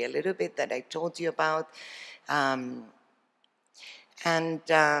history a little bit that I told you about.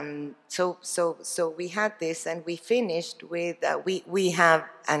 So we had this, and we finished with, we have,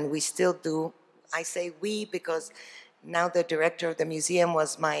 and we still do, I say we because now the director of the museum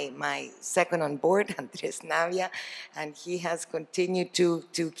was my second on board, Andres Navia, and he has continued to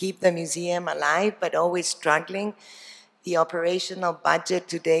keep the museum alive, but always struggling. The operational budget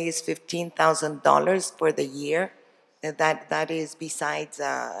today is $15,000 for the year. That is besides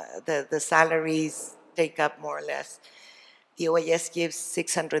the salaries take up more or less. The OAS gives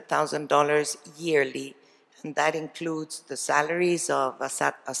 $600,000 yearly, and that includes the salaries of a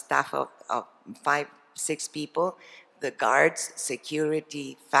staff of 5-6 people, the guards,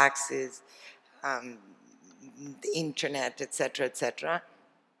 security, faxes, the internet, etc., etc.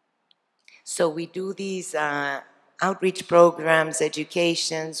 So we do these outreach programs,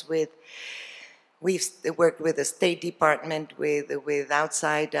 educations with. We've worked with the State Department, with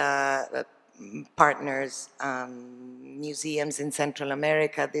outside partners, museums in Central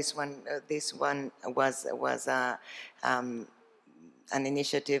America. This one was an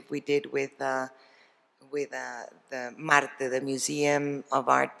initiative we did with the Marte, the Museum of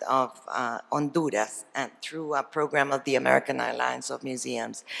Art of Honduras, and through a program of the American Alliance of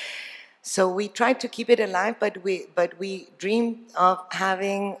Museums. So we tried to keep it alive, but we dreamed of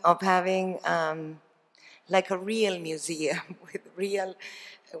having like a real museum with real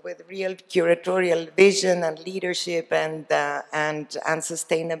curatorial vision and leadership and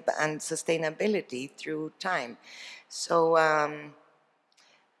sustainability through time. So.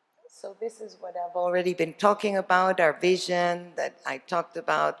 So this is what I've already been talking about, our vision that I talked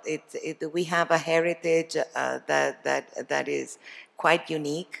about. We have a heritage that is quite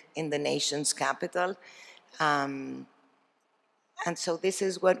unique in the nation's capital. And so this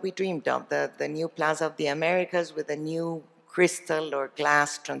is what we dreamed of, the new Plaza of the Americas with a new crystal or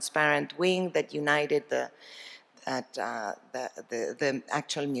glass transparent wing that united the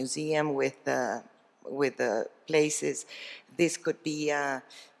actual museum with the places. This could be a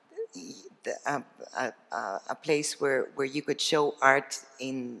place where you could show art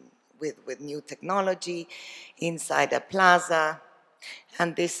with new technology inside a plaza.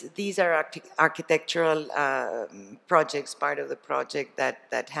 And these are architectural projects, part of the project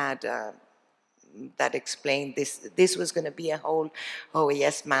that had that explained this. This was going to be a whole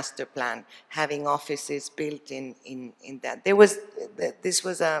OAS master plan, having offices built in that. This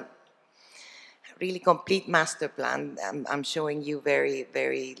was a really complete master plan. I'm showing you very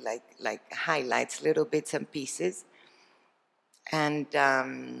like highlights, little bits and pieces, and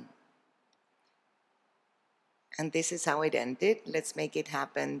this is how it ended. Let's make it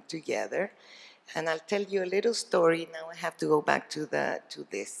happen together, and I'll tell you a little story. Now I have to go back to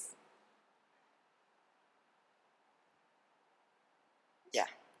this. Yeah.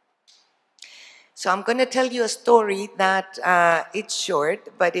 So I'm going to tell you a story that it's short,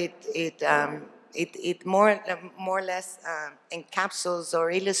 but it more or less encapsulates or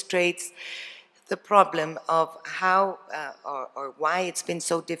illustrates the problem of how or why it's been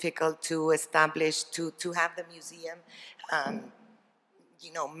so difficult to establish, to have the museum,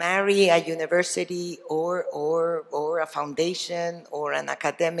 marry a university or a foundation or an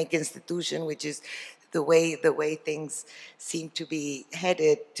academic institution, which is the way things seem to be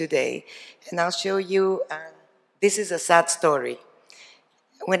headed today. And I'll show you, this is a sad story.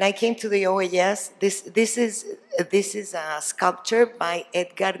 When I came to the OAS, this is a sculpture by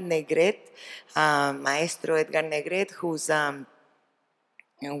Edgar Negret, Maestro Edgar Negret, who's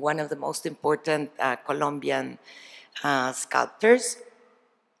one of the most important Colombian sculptors.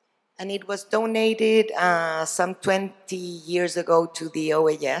 And it was donated some 20 years ago to the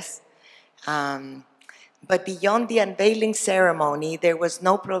OAS. But beyond the unveiling ceremony, there was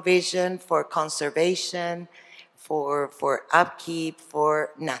no provision for conservation, for upkeep,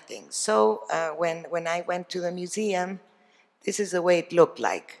 for nothing. So when I went to the museum, this is the way it looked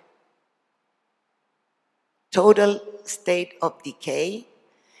like. Total state of decay.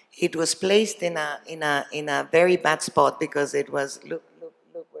 It was placed in a very bad spot because it was, look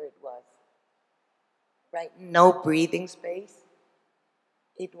where it was. Right, no breathing space.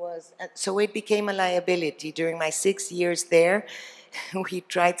 It was, so it became a liability. During my 6 years there, we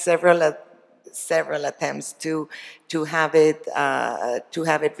tried several attempts to have it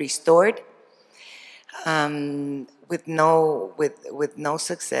restored, with no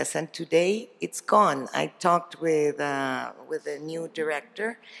success. And today it's gone. I talked with the new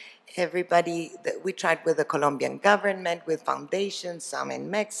director. Everybody, we tried with the Colombian government, with foundations, some in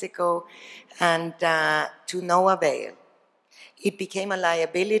Mexico, and to no avail. It became a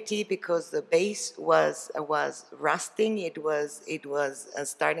liability because the base was rusting. It was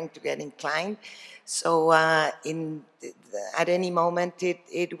starting to get inclined. So at any moment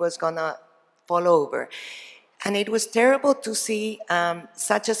it was gonna fall over, and it was terrible to see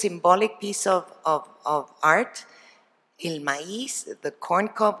such a symbolic piece of art. El maíz, the corn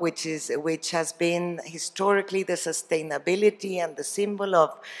cob, which has been historically the sustainability and the symbol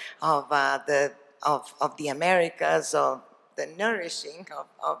of the Americas, of the nourishing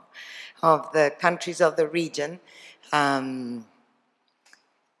of the countries of the region,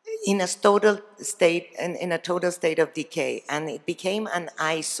 in a total state of decay, and it became an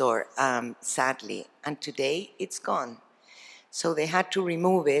eyesore, sadly. And today it's gone. So they had to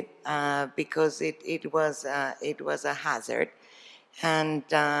remove it because it was a hazard. And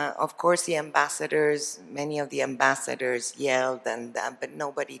of course, many of the ambassadors yelled, but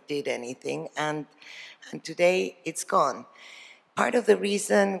nobody did anything. And today it's gone. Part of the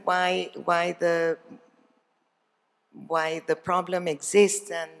reason why the problem exists,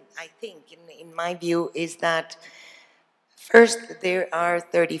 and I think, in my view, is that first there are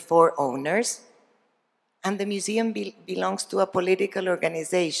 34 owners, and the museum belongs to a political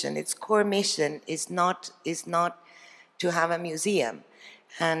organization. Its core mission is not to have a museum,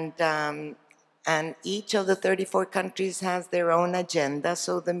 and each of the 34 countries has their own agenda.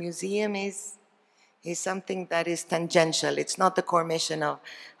 So the museum is something that is tangential. It's not the core mission of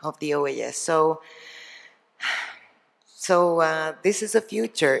the OAS. So So this is a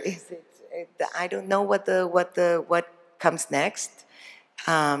future. I don't know what comes next.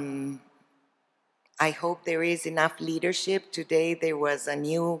 I hope there is enough leadership. Today there was a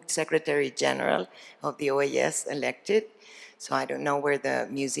new Secretary General of the OAS elected, so I don't know where the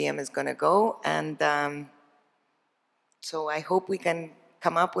museum is going to go. And so I hope we can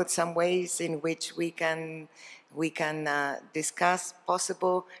come up with some ways in which we can discuss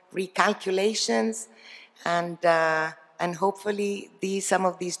possible recalculations, and hopefully some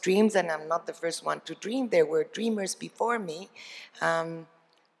of these dreams, and I'm not the first one to dream, there were dreamers before me,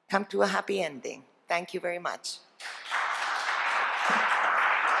 come to a happy ending. Thank you very much.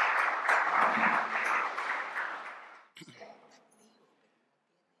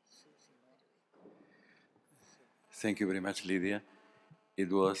 Thank you very much, Lydia.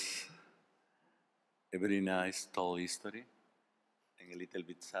 It was a very nice, tall history and a little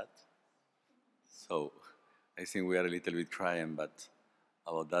bit sad. So I think we are a little bit crying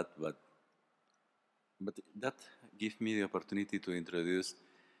about that, but that gives me the opportunity to introduce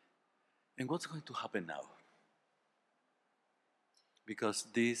and what's going to happen now. Because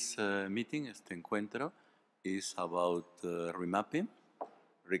this meeting, este encuentro, is about remapping,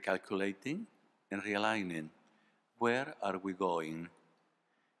 recalculating, and realigning. Where are we going,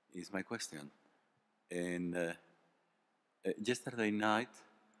 is my question. And yesterday night,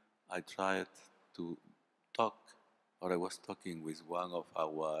 I tried to talk, or I was talking with one of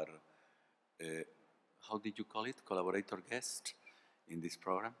our, how did you call it, collaborator guests in this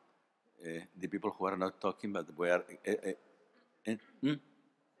program? The people who are not talking, but were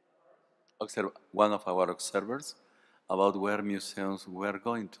one of our observers about where museums were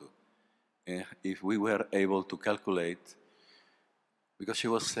going to. If we were able to calculate, because she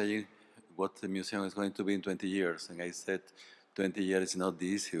was saying what the museum is going to be in 20 years, and I said 20 years is not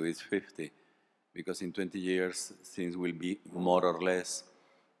the issue, it's 50, because in 20 years things will be more or less.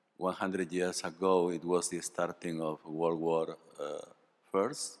 100 years ago, it was the starting of World War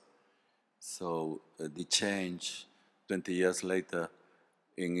I. So the change 20 years later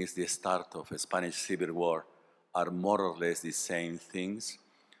is the start of a Spanish Civil War are more or less the same things.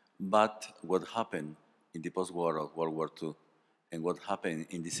 But what happened in the post-war of World War II and what happened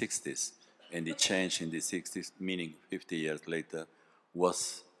in the 60s and the change in the 60s, meaning 50 years later,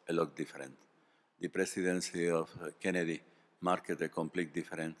 was a lot different. The presidency of Kennedy marked a complete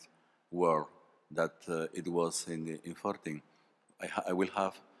different world that it was in 14. I will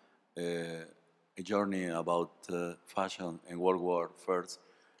have a journey about fashion and World War I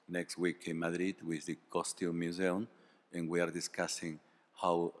next week in Madrid with the Costume Museum, and we are discussing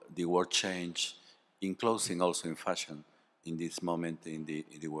how the world changed, in clothing also in fashion, in this moment in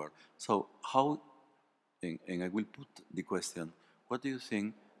the world. So how, and I will put the question, what do you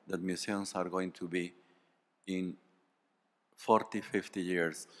think that museums are going to be in 40, 50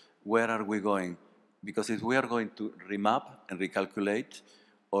 years? Where are we going? Because if we are going to remap and recalculate,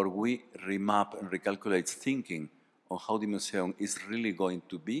 or we remap and recalculate thinking on how the museum is really going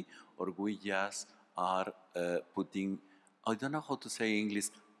to be, or we just are putting, I don't know how to say in English,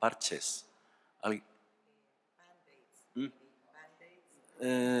 parches.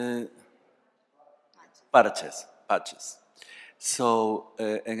 Patches. So,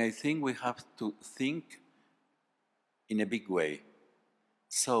 and I think we have to think in a big way.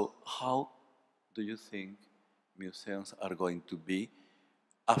 So, how do you think museums are going to be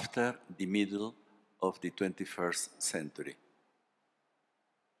after the middle of the 21st century?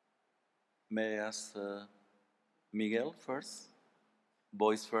 May I ask Miguel first?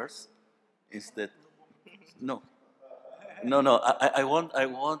 Boys first? Instead? No. No. I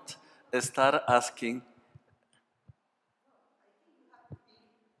won't start asking.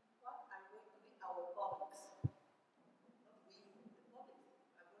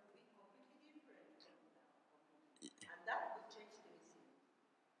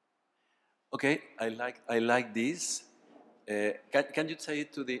 Okay, I like this. Can you say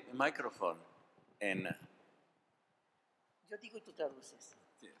it to the microphone? And yo digo y tú traduces.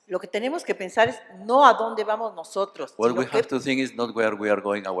 Lo que tenemos que pensar es no a dónde vamos nosotros, what we have to think is not where we are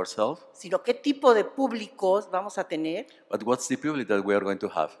going ourselves, sino qué tipo de públicos vamos a tener, but what's the public that we are going to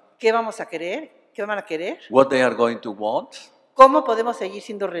have. qué vamos a querer, qué van a querer, What they are going to want. cómo podemos seguir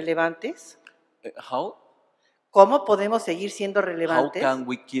siendo relevantes, How? cómo podemos seguir siendo How relevantes can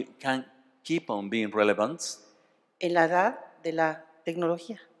we keep on being relevant en la edad de la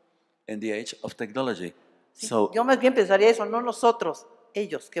tecnología. in the age of technology? Sí, So, yo más bien pensaría eso, no nosotros,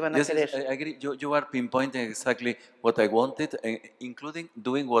 ellos, ¿qué van a yes, querer? I agree. You are pinpointing exactly what I wanted, including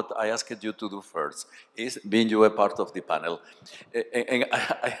doing what I asked you to do first, is being you a part of the panel. And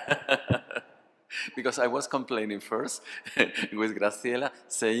Because I was complaining first with Graciela,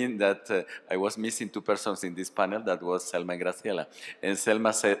 saying that I was missing two persons in this panel, that was Selma and Graciela. And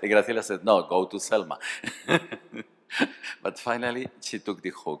Graciela said, no, go to Selma. But finally, she took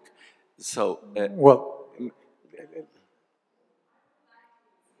the hook. So, Well,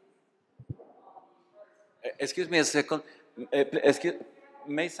 excuse me a second.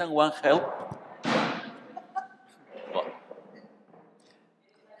 May someone help?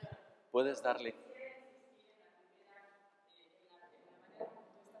 ¿Puedes darle?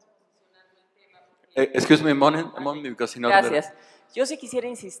 Excuse me a moment, because in order... Gracias. Yo sí quisiera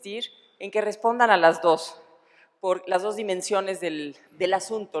insistir en que respondan a las dos, por las dos dimensiones del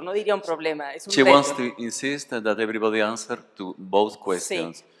asunto. No diría un problema, es un She reto. wants to insist that everybody answer to both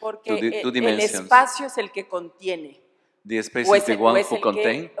questions, Sí, porque two el dimensions. espacio es el que contiene. The space is the one who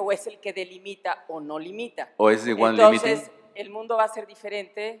contains, O es el que delimita o no limita. or is the one Entonces, limiting? el mundo va a ser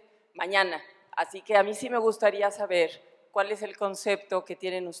diferente mañana. Así que a mí sí me gustaría saber cuál es el concepto que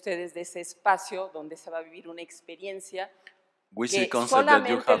tienen ustedes de ese espacio donde se va a vivir una experiencia Which que is the concept that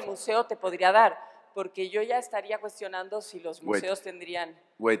you solamente el have? museo te podría dar, porque yo ya estaría cuestionando si los Wait. museos tendrían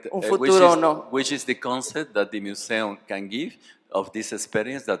Wait, un which futuro o is, no. which is the concept that the museum can give of this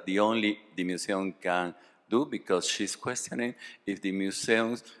experience that the museum can do, because she's questioning if the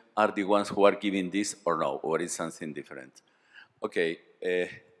museums are the ones who are giving this or no, or is something different. Okay,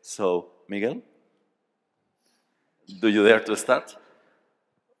 so Miguel, do you dare to start?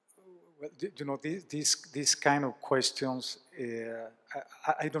 well, you know, these kind of questions,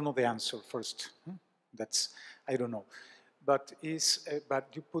 I don't know the answer first. That's, I don't know. But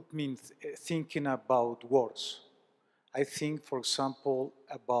you put me in thinking about words. I think, for example,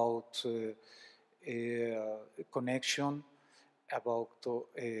 about connection, about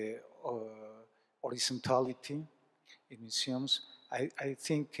horizontality in museums. I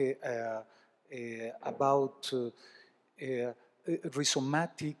think about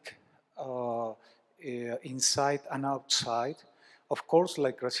rhizomatic inside and outside. Of course,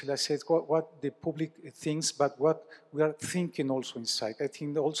 like Graciela said, what the public thinks, but what we are thinking also inside. I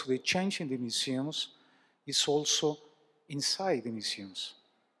think also the change in the museums is also inside the museums.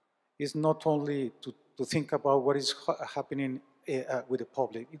 It's not only to think about what is happening with the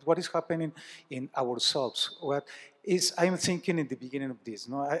public, what is happening in ourselves. What is, I'm thinking in the beginning of this.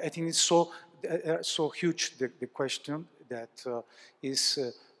 No, I think it's so huge, the question, that is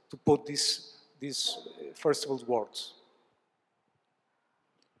to put these first of all words.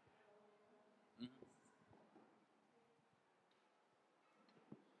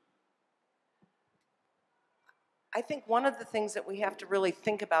 I think one of the things that we have to really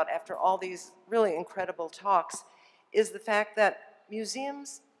think about after all these really incredible talks is the fact that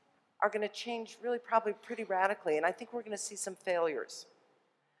museums are going to change really probably pretty radically, and I think we're going to see some failures.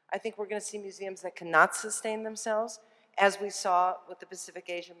 I think we're going to see museums that cannot sustain themselves, as we saw with the Pacific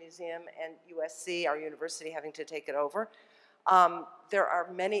Asia Museum and USC, our university, having to take it over. There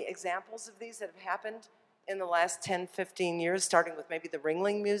are many examples of these that have happened in the last 10, 15 years, starting with maybe the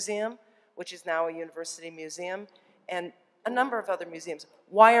Ringling Museum, which is now a university museum, and a number of other museums.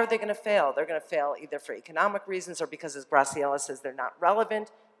 Why are they going to fail? They're going to fail either for economic reasons or because, as Graciela says, they're not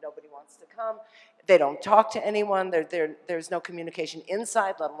relevant, nobody wants to come, they don't talk to anyone, there's no communication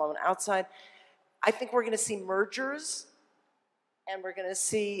inside, let alone outside. I think we're going to see mergers, and we're going to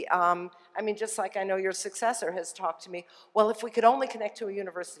see, I mean, just like I know your successor has talked to me, well, if we could only connect to a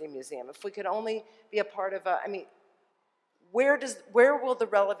university museum, if we could only be a part of I mean, where will the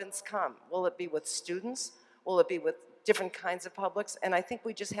relevance come? Will it be with students? Will it be with different kinds of publics? And I think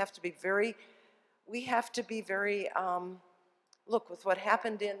we just have to be very, look, with what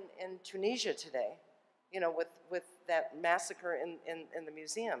happened in Tunisia today, you know, with that massacre in the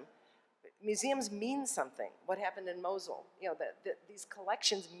museum. Museums mean something. What happened in Mosul, you know, these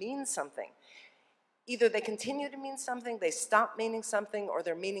collections mean something. Either they continue to mean something, they stop meaning something, or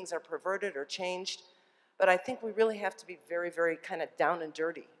their meanings are perverted or changed. But I think we really have to be very, very kind of down and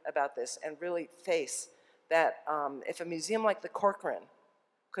dirty about this and really face that if a museum like the Corcoran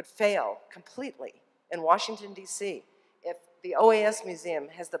could fail completely in Washington, D.C., if the OAS Museum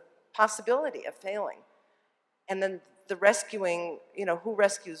has the possibility of failing, and then the rescuing, you know, who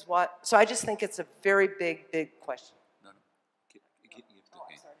rescues what? So I just think it's a very big, big question. No.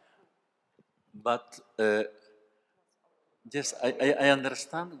 But yes, I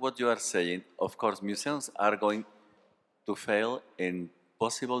understand what you are saying. Of course, museums are going to fail, and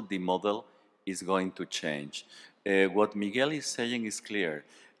possible the model is going to change. What Miguel is saying is clear.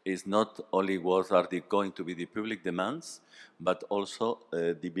 It's not only what are going to be the public demands, but also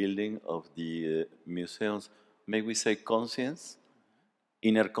the building of the museums, may we say conscience,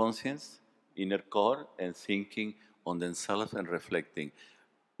 inner conscience, inner core and thinking on themselves and reflecting.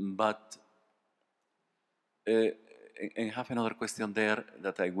 But, and I have another question there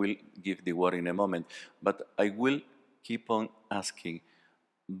that I will give the word in a moment, but I will keep on asking,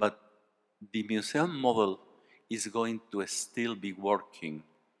 but the museum model is going to still be working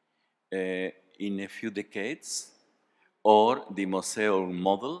in a few decades, or the museum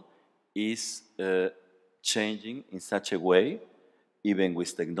model is changing in such a way, even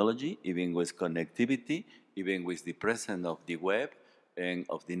with technology, even with connectivity, even with the presence of the web and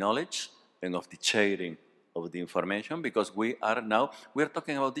of the knowledge and of the sharing of the information, because we're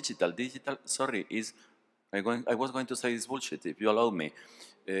talking about digital. Digital, sorry, I was going to say it's bullshit, if you allow me.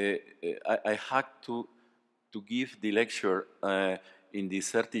 I had to give the lecture in the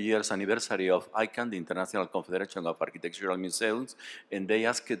 30 years anniversary of ICANN, the International Confederation of Architectural Museums, and they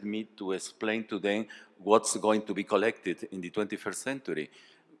asked me to explain to them what's going to be collected in the 21st century.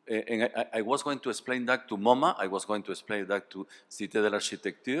 And I was going to explain that to MoMA, I was going to explain that to Cité de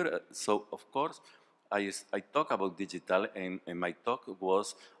l'Architecture. So, of course, I talk about digital, and my talk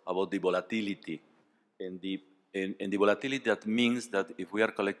was about the volatility. And the volatility, that means that if we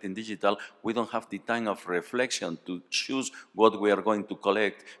are collecting digital, we don't have the time of reflection to choose what we are going to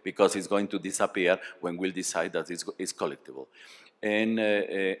collect, because it's going to disappear when we'll decide that it's collectible. And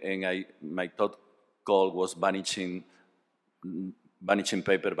my thought call was vanishing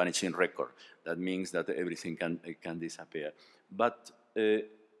paper, vanishing record. That means that everything can disappear. But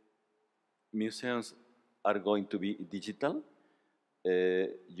museums are going to be digital.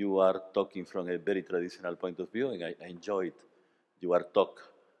 You are talking from a very traditional point of view, and I enjoyed your talk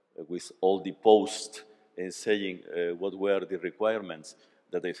with all the posts and saying what were the requirements,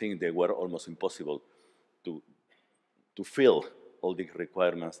 that I think they were almost impossible to fill all the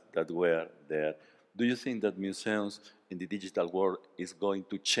requirements that were there. Do you think that museums in the digital world is going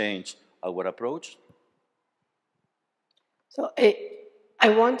to change our approach? So I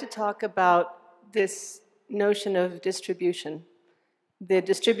want to talk about this notion of distribution. The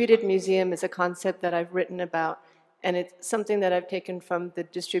distributed museum is a concept that I've written about, and it's something that I've taken from the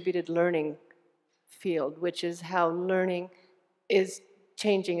distributed learning field, which is how learning is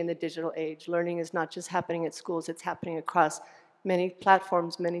changing in the digital age. Learning is not just happening at schools, it's happening across many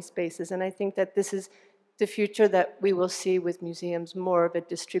platforms, many spaces, and I think that this is the future that we will see with museums, more of a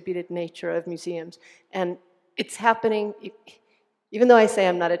distributed nature of museums. And it's happening, even though I say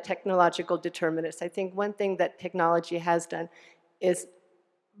I'm not a technological determinist, I think one thing that technology has done is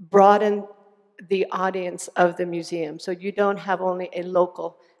broaden the audience of the museum. So you don't have only a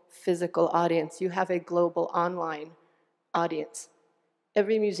local physical audience, you have a global online audience.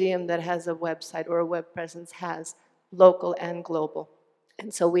 Every museum that has a website or a web presence has local and global.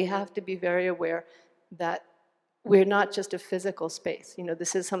 And so we have to be very aware that we're not just a physical space. You know,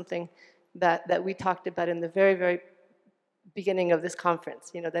 this is something that we talked about in the very, very beginning of this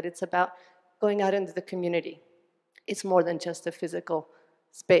conference, you know, that it's about going out into the community. It's more than just a physical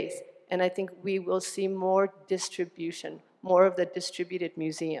space. And I think we will see more distribution, more of the distributed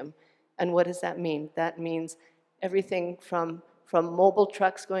museum. And what does that mean? That means everything from mobile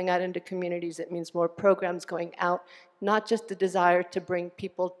trucks going out into communities. It means more programs going out, not just the desire to bring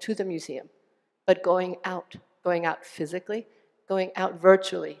people to the museum, but going out physically, going out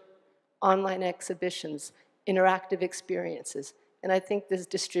virtually, online exhibitions, interactive experiences. And I think this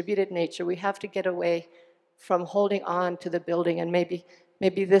distributed nature, we have to get away from holding on to the building, and maybe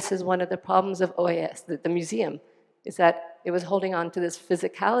this is one of the problems of OAS, the museum, is that it was holding on to this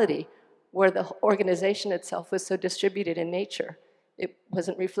physicality where the organization itself was so distributed in nature. It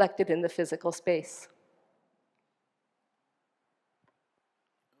wasn't reflected in the physical space.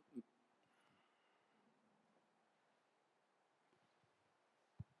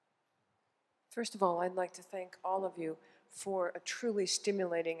 First of all, I'd like to thank all of you for a truly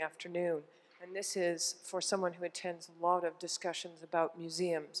stimulating afternoon. And this is for someone who attends a lot of discussions about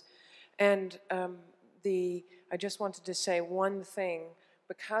museums. And I just wanted to say one thing,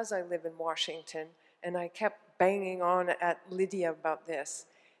 because I live in Washington, and I kept banging on at Lydia about this,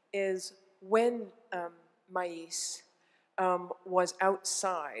 is when Mais was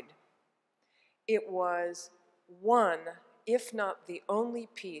outside, it was one, if not the only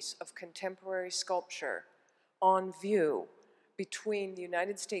piece of contemporary sculpture on view between the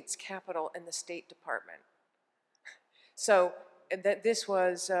United States Capitol and the State Department. So that this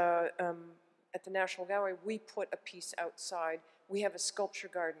was at the National Gallery, we put a piece outside. We have a sculpture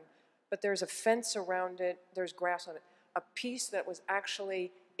garden, but there's a fence around it, there's grass on it. A piece that was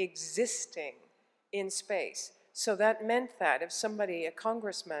actually existing in space. So that meant that if somebody, a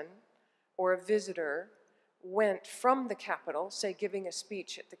congressman or a visitor, went from the Capitol, say giving a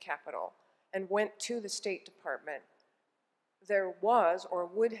speech at the Capitol, and went to the State Department, there was or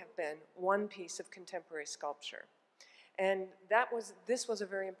would have been one piece of contemporary sculpture. And this was a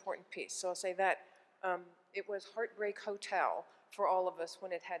very important piece. So I'll say that it was Heartbreak Hotel for all of us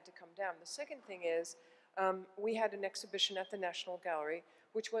when it had to come down. The second thing is we had an exhibition at the National Gallery,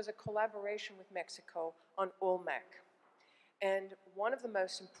 which was a collaboration with Mexico on Olmec. And one of the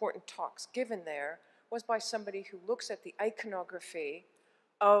most important talks given there was by somebody who looks at the iconography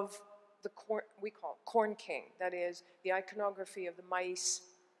of the corn, we call it Corn King, that is the iconography of the maize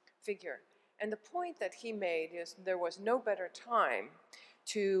figure. And the point that he made is there was no better time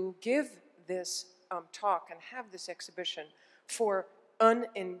to give this talk and have this exhibition for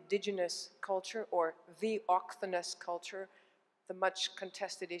un-indigenous culture, or the autochthonous culture, the much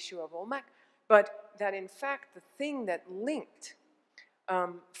contested issue of Olmec, but that in fact the thing that linked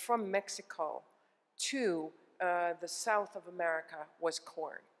from Mexico to the south of America was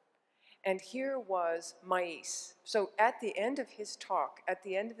corn. And here was maize. So at the end of his talk, at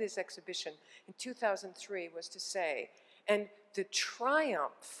the end of this exhibition in 2003 was to say, and the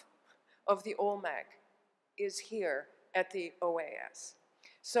triumph of the Olmec is here at the OAS.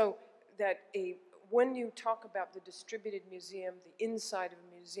 So that when you talk about the distributed museum, the inside of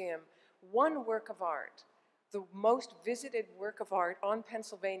a museum, one work of art, the most visited work of art on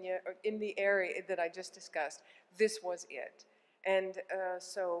Pennsylvania, or in the area that I just discussed, this was it. And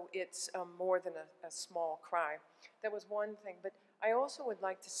so it's more than a small cry. That was one thing. But I also would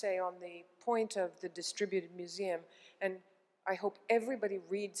like to say on the point of the distributed museum, and I hope everybody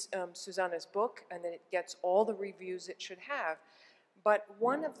reads Susanna's book and that it gets all the reviews it should have. But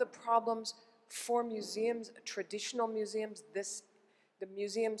one of the problems for museums, traditional museums, the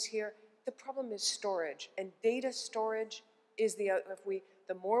museums here, the problem is storage. And data storage is the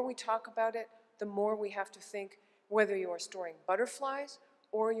more we talk about it, the more we have to think whether you are storing butterflies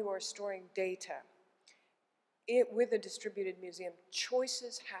or you are storing data. With a distributed museum,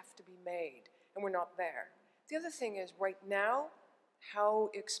 choices have to be made, and we're not there. The other thing is, right now, how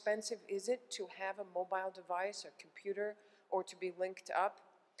expensive is it to have a mobile device, a computer, or to be linked up?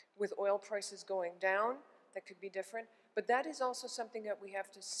 With oil prices going down, that could be different. But that is also something that we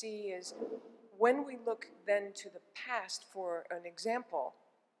have to see is, when we look then to the past for an example,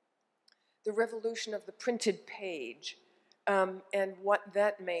 the revolution of the printed page and what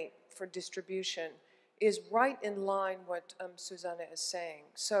that meant for distribution is right in line what Susanna is saying.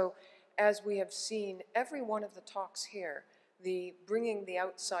 So as we have seen, every one of the talks here, the bringing the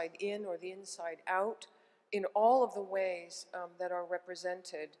outside in or the inside out, in all of the ways that are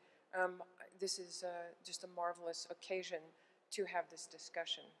represented, this is just a marvelous occasion to have this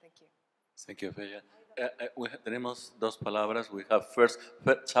discussion. Thank you. Thank you, Feya. Tenemos dos palabras. We have first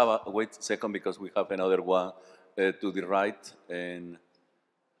Chava, wait a second, because we have another one to the right. And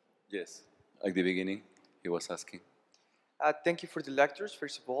yes, at the beginning, he was asking. Thank you for the lectures,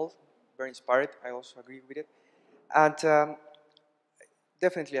 first of all. Very inspired. I also agree with it. And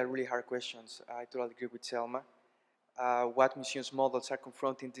definitely are really hard questions. I totally agree with Selma. What museums models are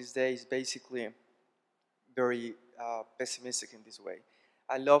confronting these days is basically very pessimistic in this way.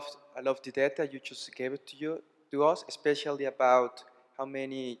 I love the data you just gave it to us, especially about how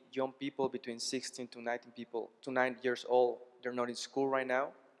many young people between 16 to 9 years old, they're not in school right now.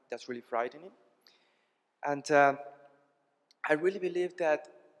 That's really frightening. And I really believe that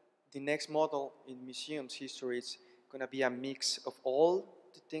the next model in museums history is going to be a mix of all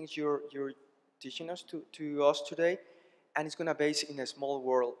the things you're teaching us to us today, and it's going to base in a small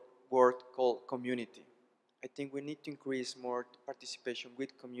word called community. I think we need to increase more participation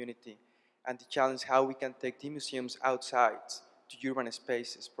with community and the challenge how we can take the museums outside to urban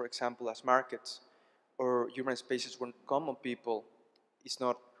spaces, for example, as markets or urban spaces where common people is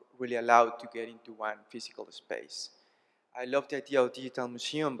not really allowed to get into one physical space. I love the idea of digital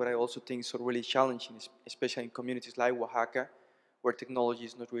museum, but I also think it's really challenging, especially in communities like Oaxaca, where technology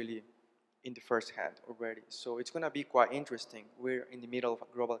is not really in the first hand already. So it's going to be quite interesting. We're in the middle of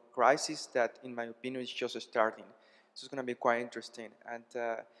a global crisis that, in my opinion, is just starting. So it's going to be quite interesting. And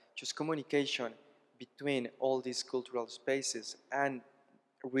just communication between all these cultural spaces and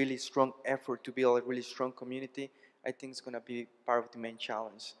a really strong effort to build a really strong community, I think is going to be part of the main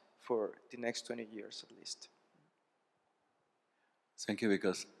challenge for the next 20 years at least. Thank you,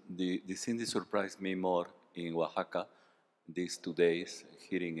 because the thing that surprised me more in Oaxaca these 2 days,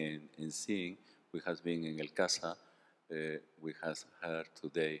 hearing and seeing, we have been in El Casa, we have heard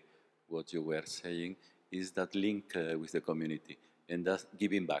today what you were saying, is that link with the community, and that's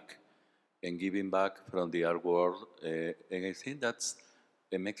giving back, and giving back from the art world, and I think that's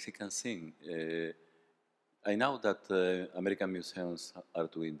a Mexican thing. I know that American museums are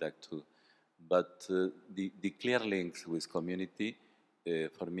doing that too, but the clear links with community,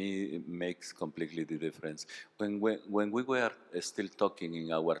 for me, it makes completely the difference. When we were still talking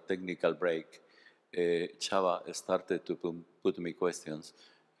in our technical break, Chava started to put me questions.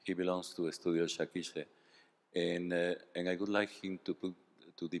 He belongs to Studio Shakiche, and I would like him to put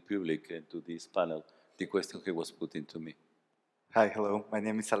to the public and to this panel the question he was putting to me. Hi, hello. My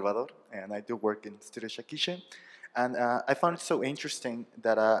name is Salvador, and I do work in Studio Shakiche. And I found it so interesting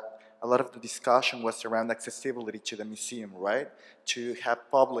that a lot of the discussion was around accessibility to the museum, right? To have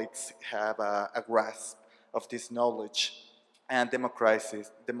publics have a grasp of this knowledge and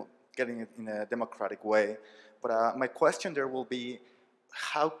getting it in a democratic way. But my question there will be,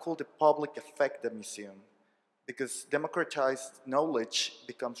 how could the public affect the museum? Because democratized knowledge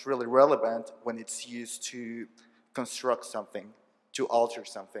becomes really relevant when it's used to construct something, to alter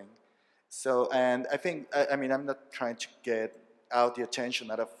something. So, and I think, I mean, I'm not trying to get out the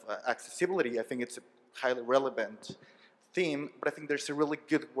attention out of accessibility. I think it's a highly relevant theme, but I think there's a really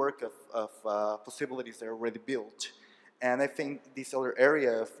good work of possibilities that are already built. And I think this other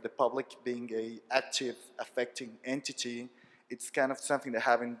area of the public being a active, affecting entity, it's kind of something that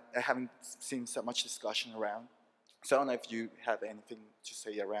I haven't seen so much discussion around. So I don't know if you have anything to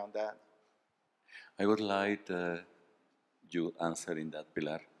say around that. I would like you answer in that,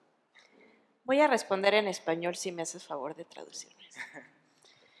 Pilar. Voy a responder en español si me haces favor de traducirme.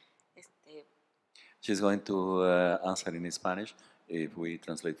 She's going to answer in Spanish if we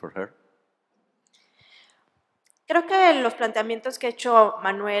translate for her. Creo que los planteamientos que ha hecho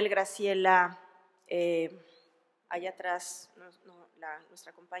Manuel, Graciela, allá atrás,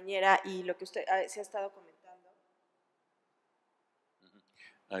 nuestra compañera, y lo que usted se ha estado comentando.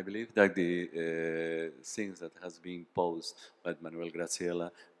 I believe that the things that has been posed by Manuel,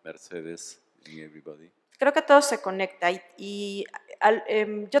 Graciela, Mercedes, and everybody. Creo que todo se conecta y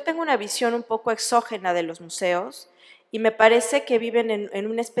yo tengo una visión un poco exógena de los museos y me parece que viven en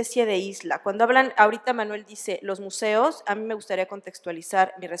una especie de isla. Cuando hablan, ahorita Manuel dice los museos, a mí me gustaría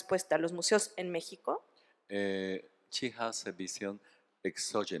contextualizar mi respuesta. Los museos en México. She has a vision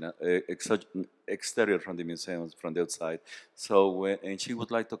exogenous, exterior from the museums, from the outside. So, and she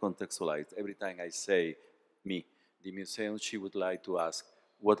would like to contextualize. Every time I say me, the museum, she would like to ask,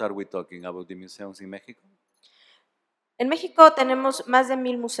 what are we talking about the museums in Mexico? En México tenemos más de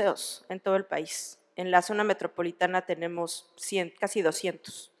 1000 museos en todo el país. En la zona metropolitana tenemos casi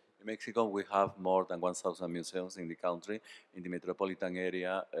 200. In Mexico, we have more than 1,000 museums in the country. In the metropolitan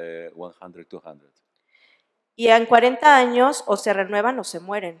area, 100, 200. Y en 40 años o se renuevan o se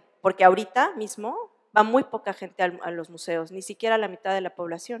mueren, porque ahorita mismo va muy poca gente a los museos, ni siquiera la mitad de la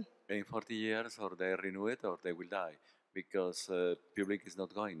población. In 40 years, or they renew it or they will die, because public is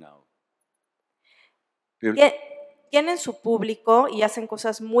not going now. Tienen su público y hacen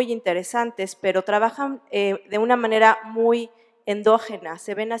cosas muy interesantes, pero trabajan de una manera muy endógena,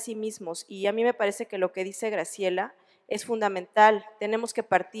 se ven a sí mismos. Y a mí me parece que lo que dice Graciela es fundamental. Tenemos que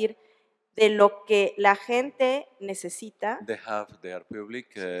partir de lo que la gente necesita. They have their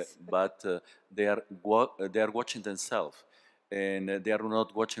public, but they are watching themselves, and they are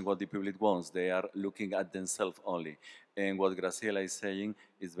not watching what the public wants. They are looking at themselves only. And what Graciela is saying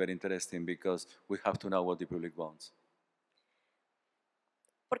is very interesting because we have to know what the public wants.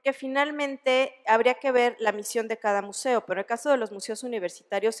 Porque finalmente habría que ver la misión de cada museo, pero en el caso de los museos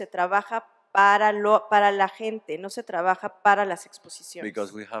universitarios se trabaja para la gente, no se trabaja para las exposiciones.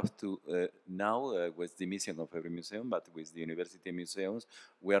 Because we have to now, with the mission of every museum, but with the university museums,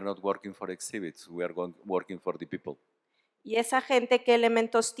 we are not working for exhibits, we are working for the people. Y esa gente, ¿qué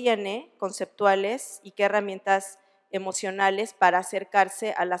elementos tiene conceptuales y qué herramientas emocionales para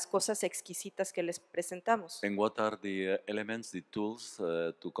acercarse a las cosas exquisitas que les presentamos? And what are the elements, the tools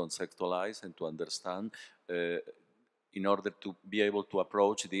to conceptualize and to understand in order to be able to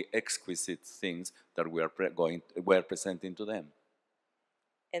approach the exquisite things that we are presenting to them?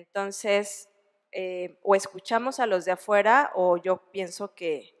 Entonces, o escuchamos a los de afuera o yo pienso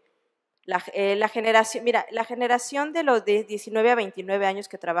que la generación, mira, la generación de los de 19 a 29 años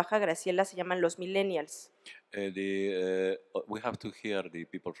que trabaja Graciela se llaman los millennials. We have to hear the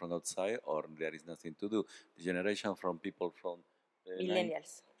people from outside, or there is nothing to do. The generation from people from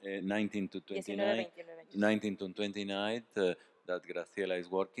millennials. 19 to 29, 19 to 29 that Graciela is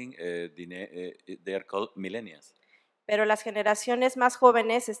working, they are called millennials. Pero las generaciones más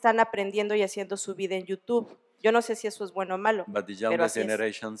jóvenes están aprendiendo y haciendo su vida en YouTube. Yo no sé si eso es bueno o malo. But the younger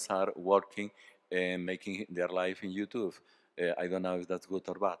generations are working and making their life in YouTube. I don't know if that's good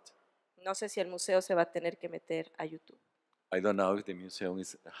or bad. No sé si el museo se va a tener que meter a YouTube. I don't know if the museum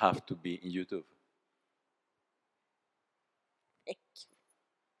have to be in YouTube.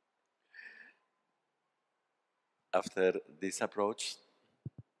 after this approach?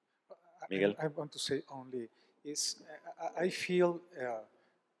 Miguel? I want to say only is I feel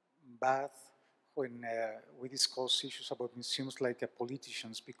bad when we discuss issues about museums like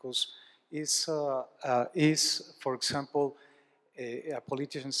politicians, because for example, a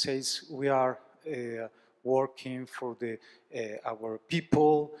politician says we are working for our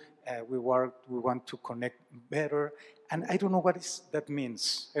people, we want to connect better, and I don't know that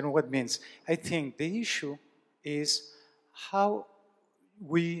means. I don't know what it means. I think the issue is how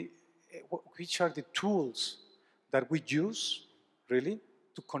which are the tools that we use, really,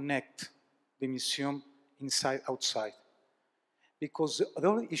 to connect the museum inside, outside. Because the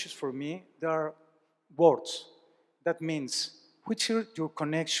other issues for me, there are words. That means, which is your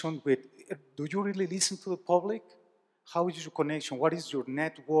connection with, do you really listen to the public? How is your connection? What is your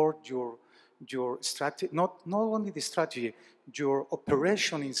network, your strategy, not only the strategy, your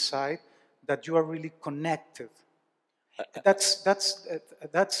operation inside, that you are really connected. That's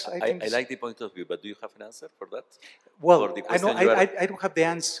I think. I like the point of view, but do you have an answer for that? Well, I don't have the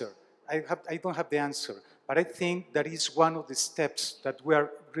answer. I don't have the answer, but I think that is one of the steps that we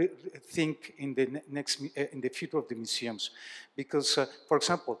are think in the future of the museums, because, for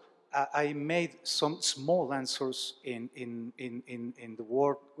example, I made some small answers in the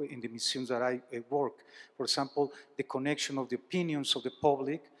work in the museums that I work. For example, the connection of the opinions of the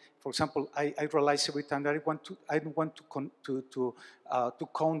public. For example, I realize every time that I don't want to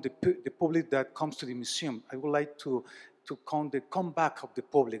count the public that comes to the museum. I would like to count the comeback of the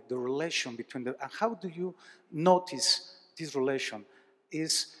public, the relation between them. And how do you notice this relation?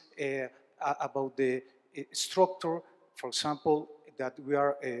 Is about the structure, for example, that we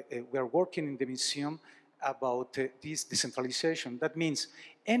are working in the museum about this decentralization. That means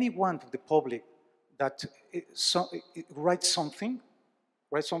anyone of the public that writes something,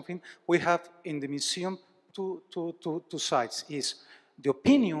 we have in the museum two sides. Is the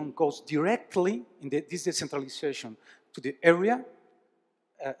opinion goes directly in this decentralization to the area,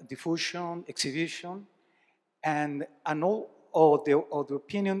 diffusion, exhibition, and all the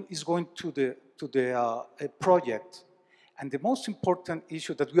opinion is going to the project. And the most important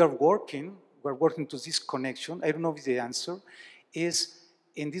issue that we're working to this connection, I don't know if the answer, is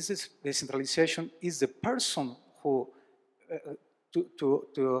in this decentralization is the person who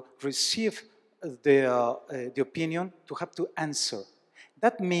to receive the opinion to have to answer.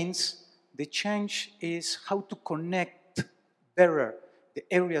 That means the change is how to connect better the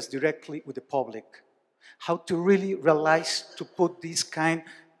areas directly with the public, how to really realize to put this kind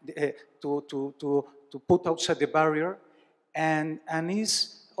to put outside the barrier, and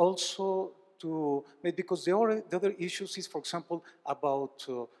is also to, because the other issues is, for example, about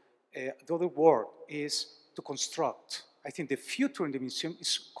the other word is to construct. I think the future in the museum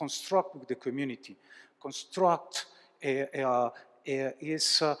is construct with the community. Construct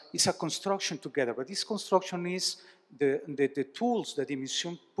is a construction together, but this construction is the tools that the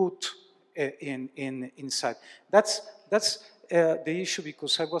museum put inside. That's the issue,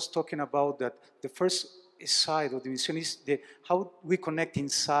 because I was talking about that the first side of the museum is how we connect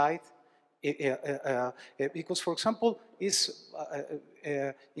inside. Because, for example, it's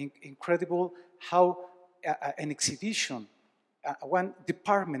incredible how an exhibition, one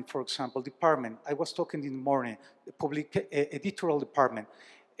department, for example, I was talking in the morning, the public editorial department,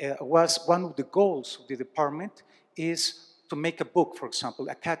 was one of the goals of the department is to make a book, for example,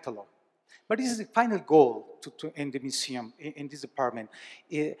 a catalog. But this is the final goal in the museum, in this department.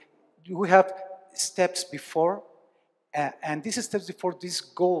 We have steps before, and these steps before these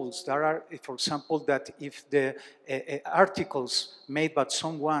goals, there are, for example, that if the articles made by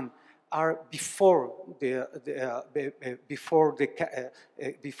someone are before the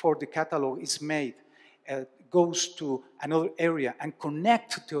catalog is made, goes to another area and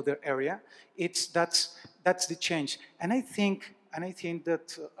connect to other area, that's the change. And I think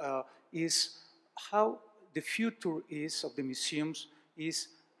that is how the future is of the museums, is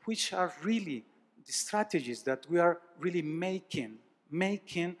which are really the strategies that we are really making,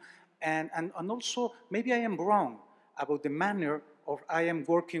 and also maybe I am wrong about the manner of I am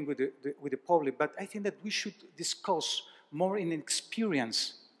working with the public, but I think that we should discuss more in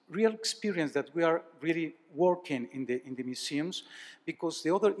experience, real experience that we are really working in the museums, because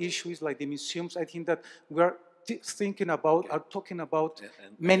the other issue is like the museums, I think that we are thinking about, are talking about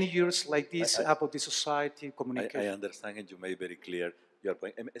many years like this about the society, communication. I understand, and you made very clear your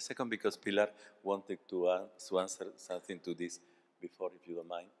point. A second, because Pilar wanted to answer something to this before, if you don't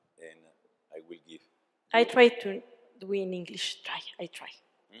mind, and I will give. I try to do in English. I try.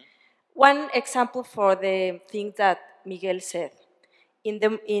 One example for the thing that Miguel said In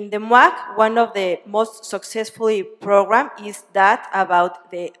the MUAC, one of the most successful program is that about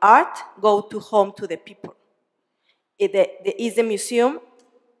the art go to home to the people. Is the museum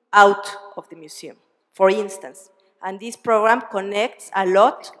out of the museum, for instance. And this program connects a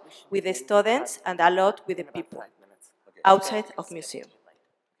lot with the students and a lot with the people outside of museum.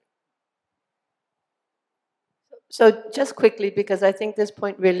 So just quickly, because I think this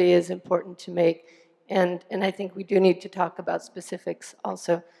point really is important to make, and I think we do need to talk about specifics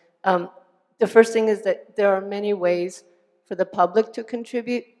also. The first thing is that there are many ways for the public to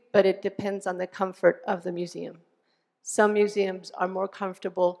contribute, but it depends on the comfort of the museum. Some museums are more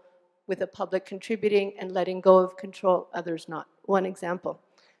comfortable with the public contributing and letting go of control, others not. One example,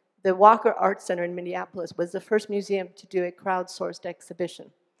 the Walker Art Center in Minneapolis was the first museum to do a crowdsourced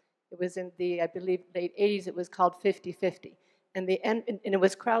exhibition. It was in the, I believe, late 80s. It was called 50/50. And it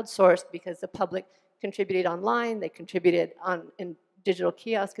was crowdsourced because the public contributed online. They contributed in digital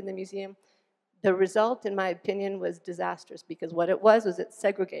kiosk in the museum. The result, in my opinion, was disastrous because what it was it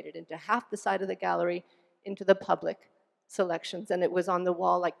segregated into half the side of the gallery into the public selections, and it was on the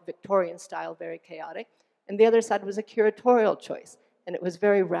wall like Victorian style, very chaotic. And the other side was a curatorial choice, and it was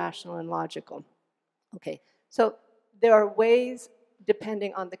very rational and logical. Okay, so there are ways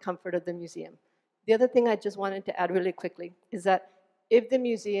depending on the comfort of the museum. The other thing I just wanted to add really quickly is that if the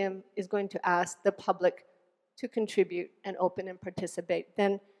museum is going to ask the public to contribute and open and participate,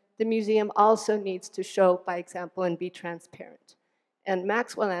 then the museum also needs to show by example and be transparent. And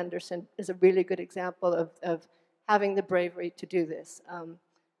Maxwell Anderson is a really good example of having the bravery to do this.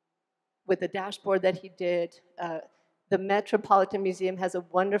 With the dashboard that he did, the Metropolitan Museum has a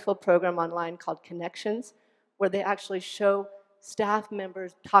wonderful program online called Connections, where they actually show staff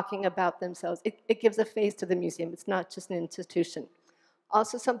members talking about themselves. It gives a face to the museum. It's not just an institution.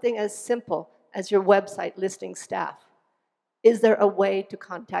 Also something as simple as your website listing staff. Is there a way to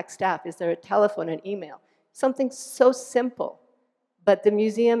contact staff? Is there a telephone, an email? Something so simple, but the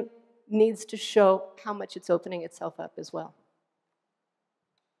museum needs to show how much it's opening itself up as well.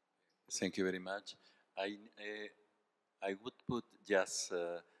 Thank you very much. I would put just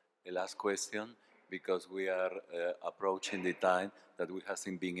a last question because we are approaching the time that we have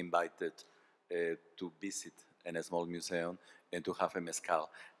been invited to visit in a small museum and to have a mezcal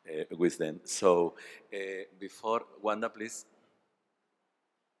with them. So before, Wanda, please.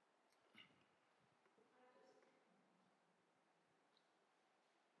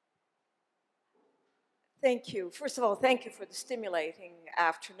 Thank you. First of all, thank you for the stimulating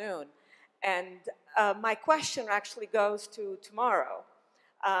afternoon. And my question actually goes to tomorrow.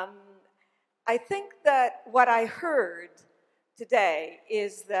 I think that what I heard today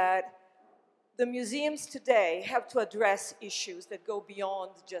is that the museums today have to address issues that go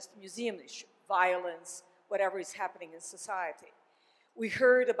beyond just museum issues, violence, whatever is happening in society. We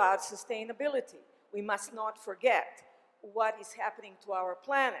heard about sustainability. We must not forget what is happening to our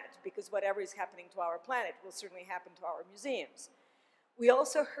planet, because whatever is happening to our planet will certainly happen to our museums. We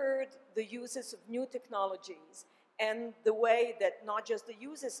also heard the uses of new technologies and the way that not just the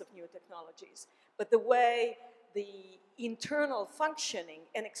uses of new technologies, but the way the internal functioning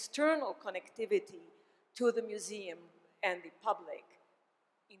and external connectivity to the museum and the public,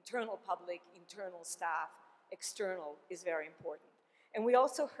 internal staff, external is very important. And we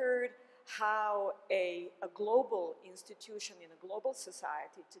also heard how a global institution in a global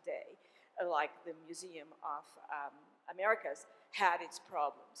society today, like the Museum of Americas, had its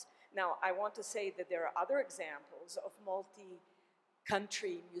problems. Now, I want to say that there are other examples of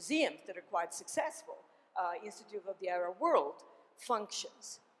multi-country museums that are quite successful. Institute of the Arab World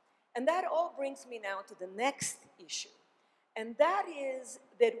functions. And that all brings me now to the next issue. And that is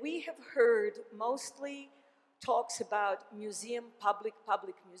that we have heard mostly talks about museum, public,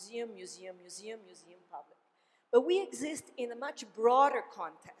 public, museum, museum, museum, museum, public. But we exist in a much broader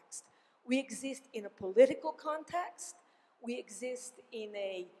context. We exist in a political context. We exist in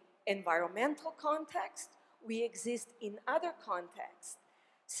an environmental context. We exist in other contexts.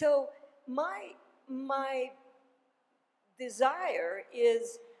 So my desire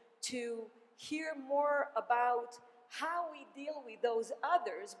is to hear more about how we deal with those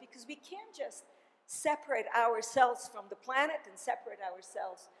others, because we can't just separate ourselves from the planet and separate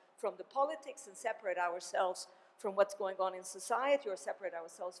ourselves from the politics and separate ourselves from what's going on in society or separate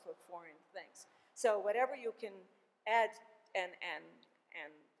ourselves from foreign things. So whatever you can add and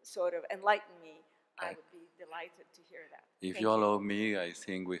sort of enlighten me, I would be delighted to hear that. If you allow me, I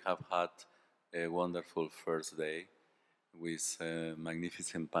think we have had a wonderful first day with a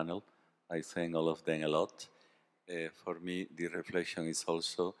magnificent panel. I thank all of them a lot. For me, the reflection is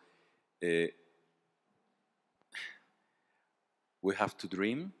also We have to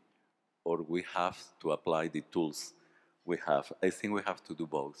dream, or we have to apply the tools we have. I think we have to do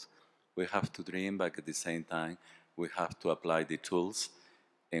both. We have to dream, but at the same time, we have to apply the tools,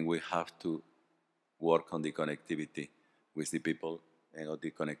 and we have to work on the connectivity with the people and on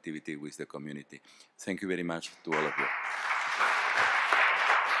the connectivity with the community. Thank you very much to all of you.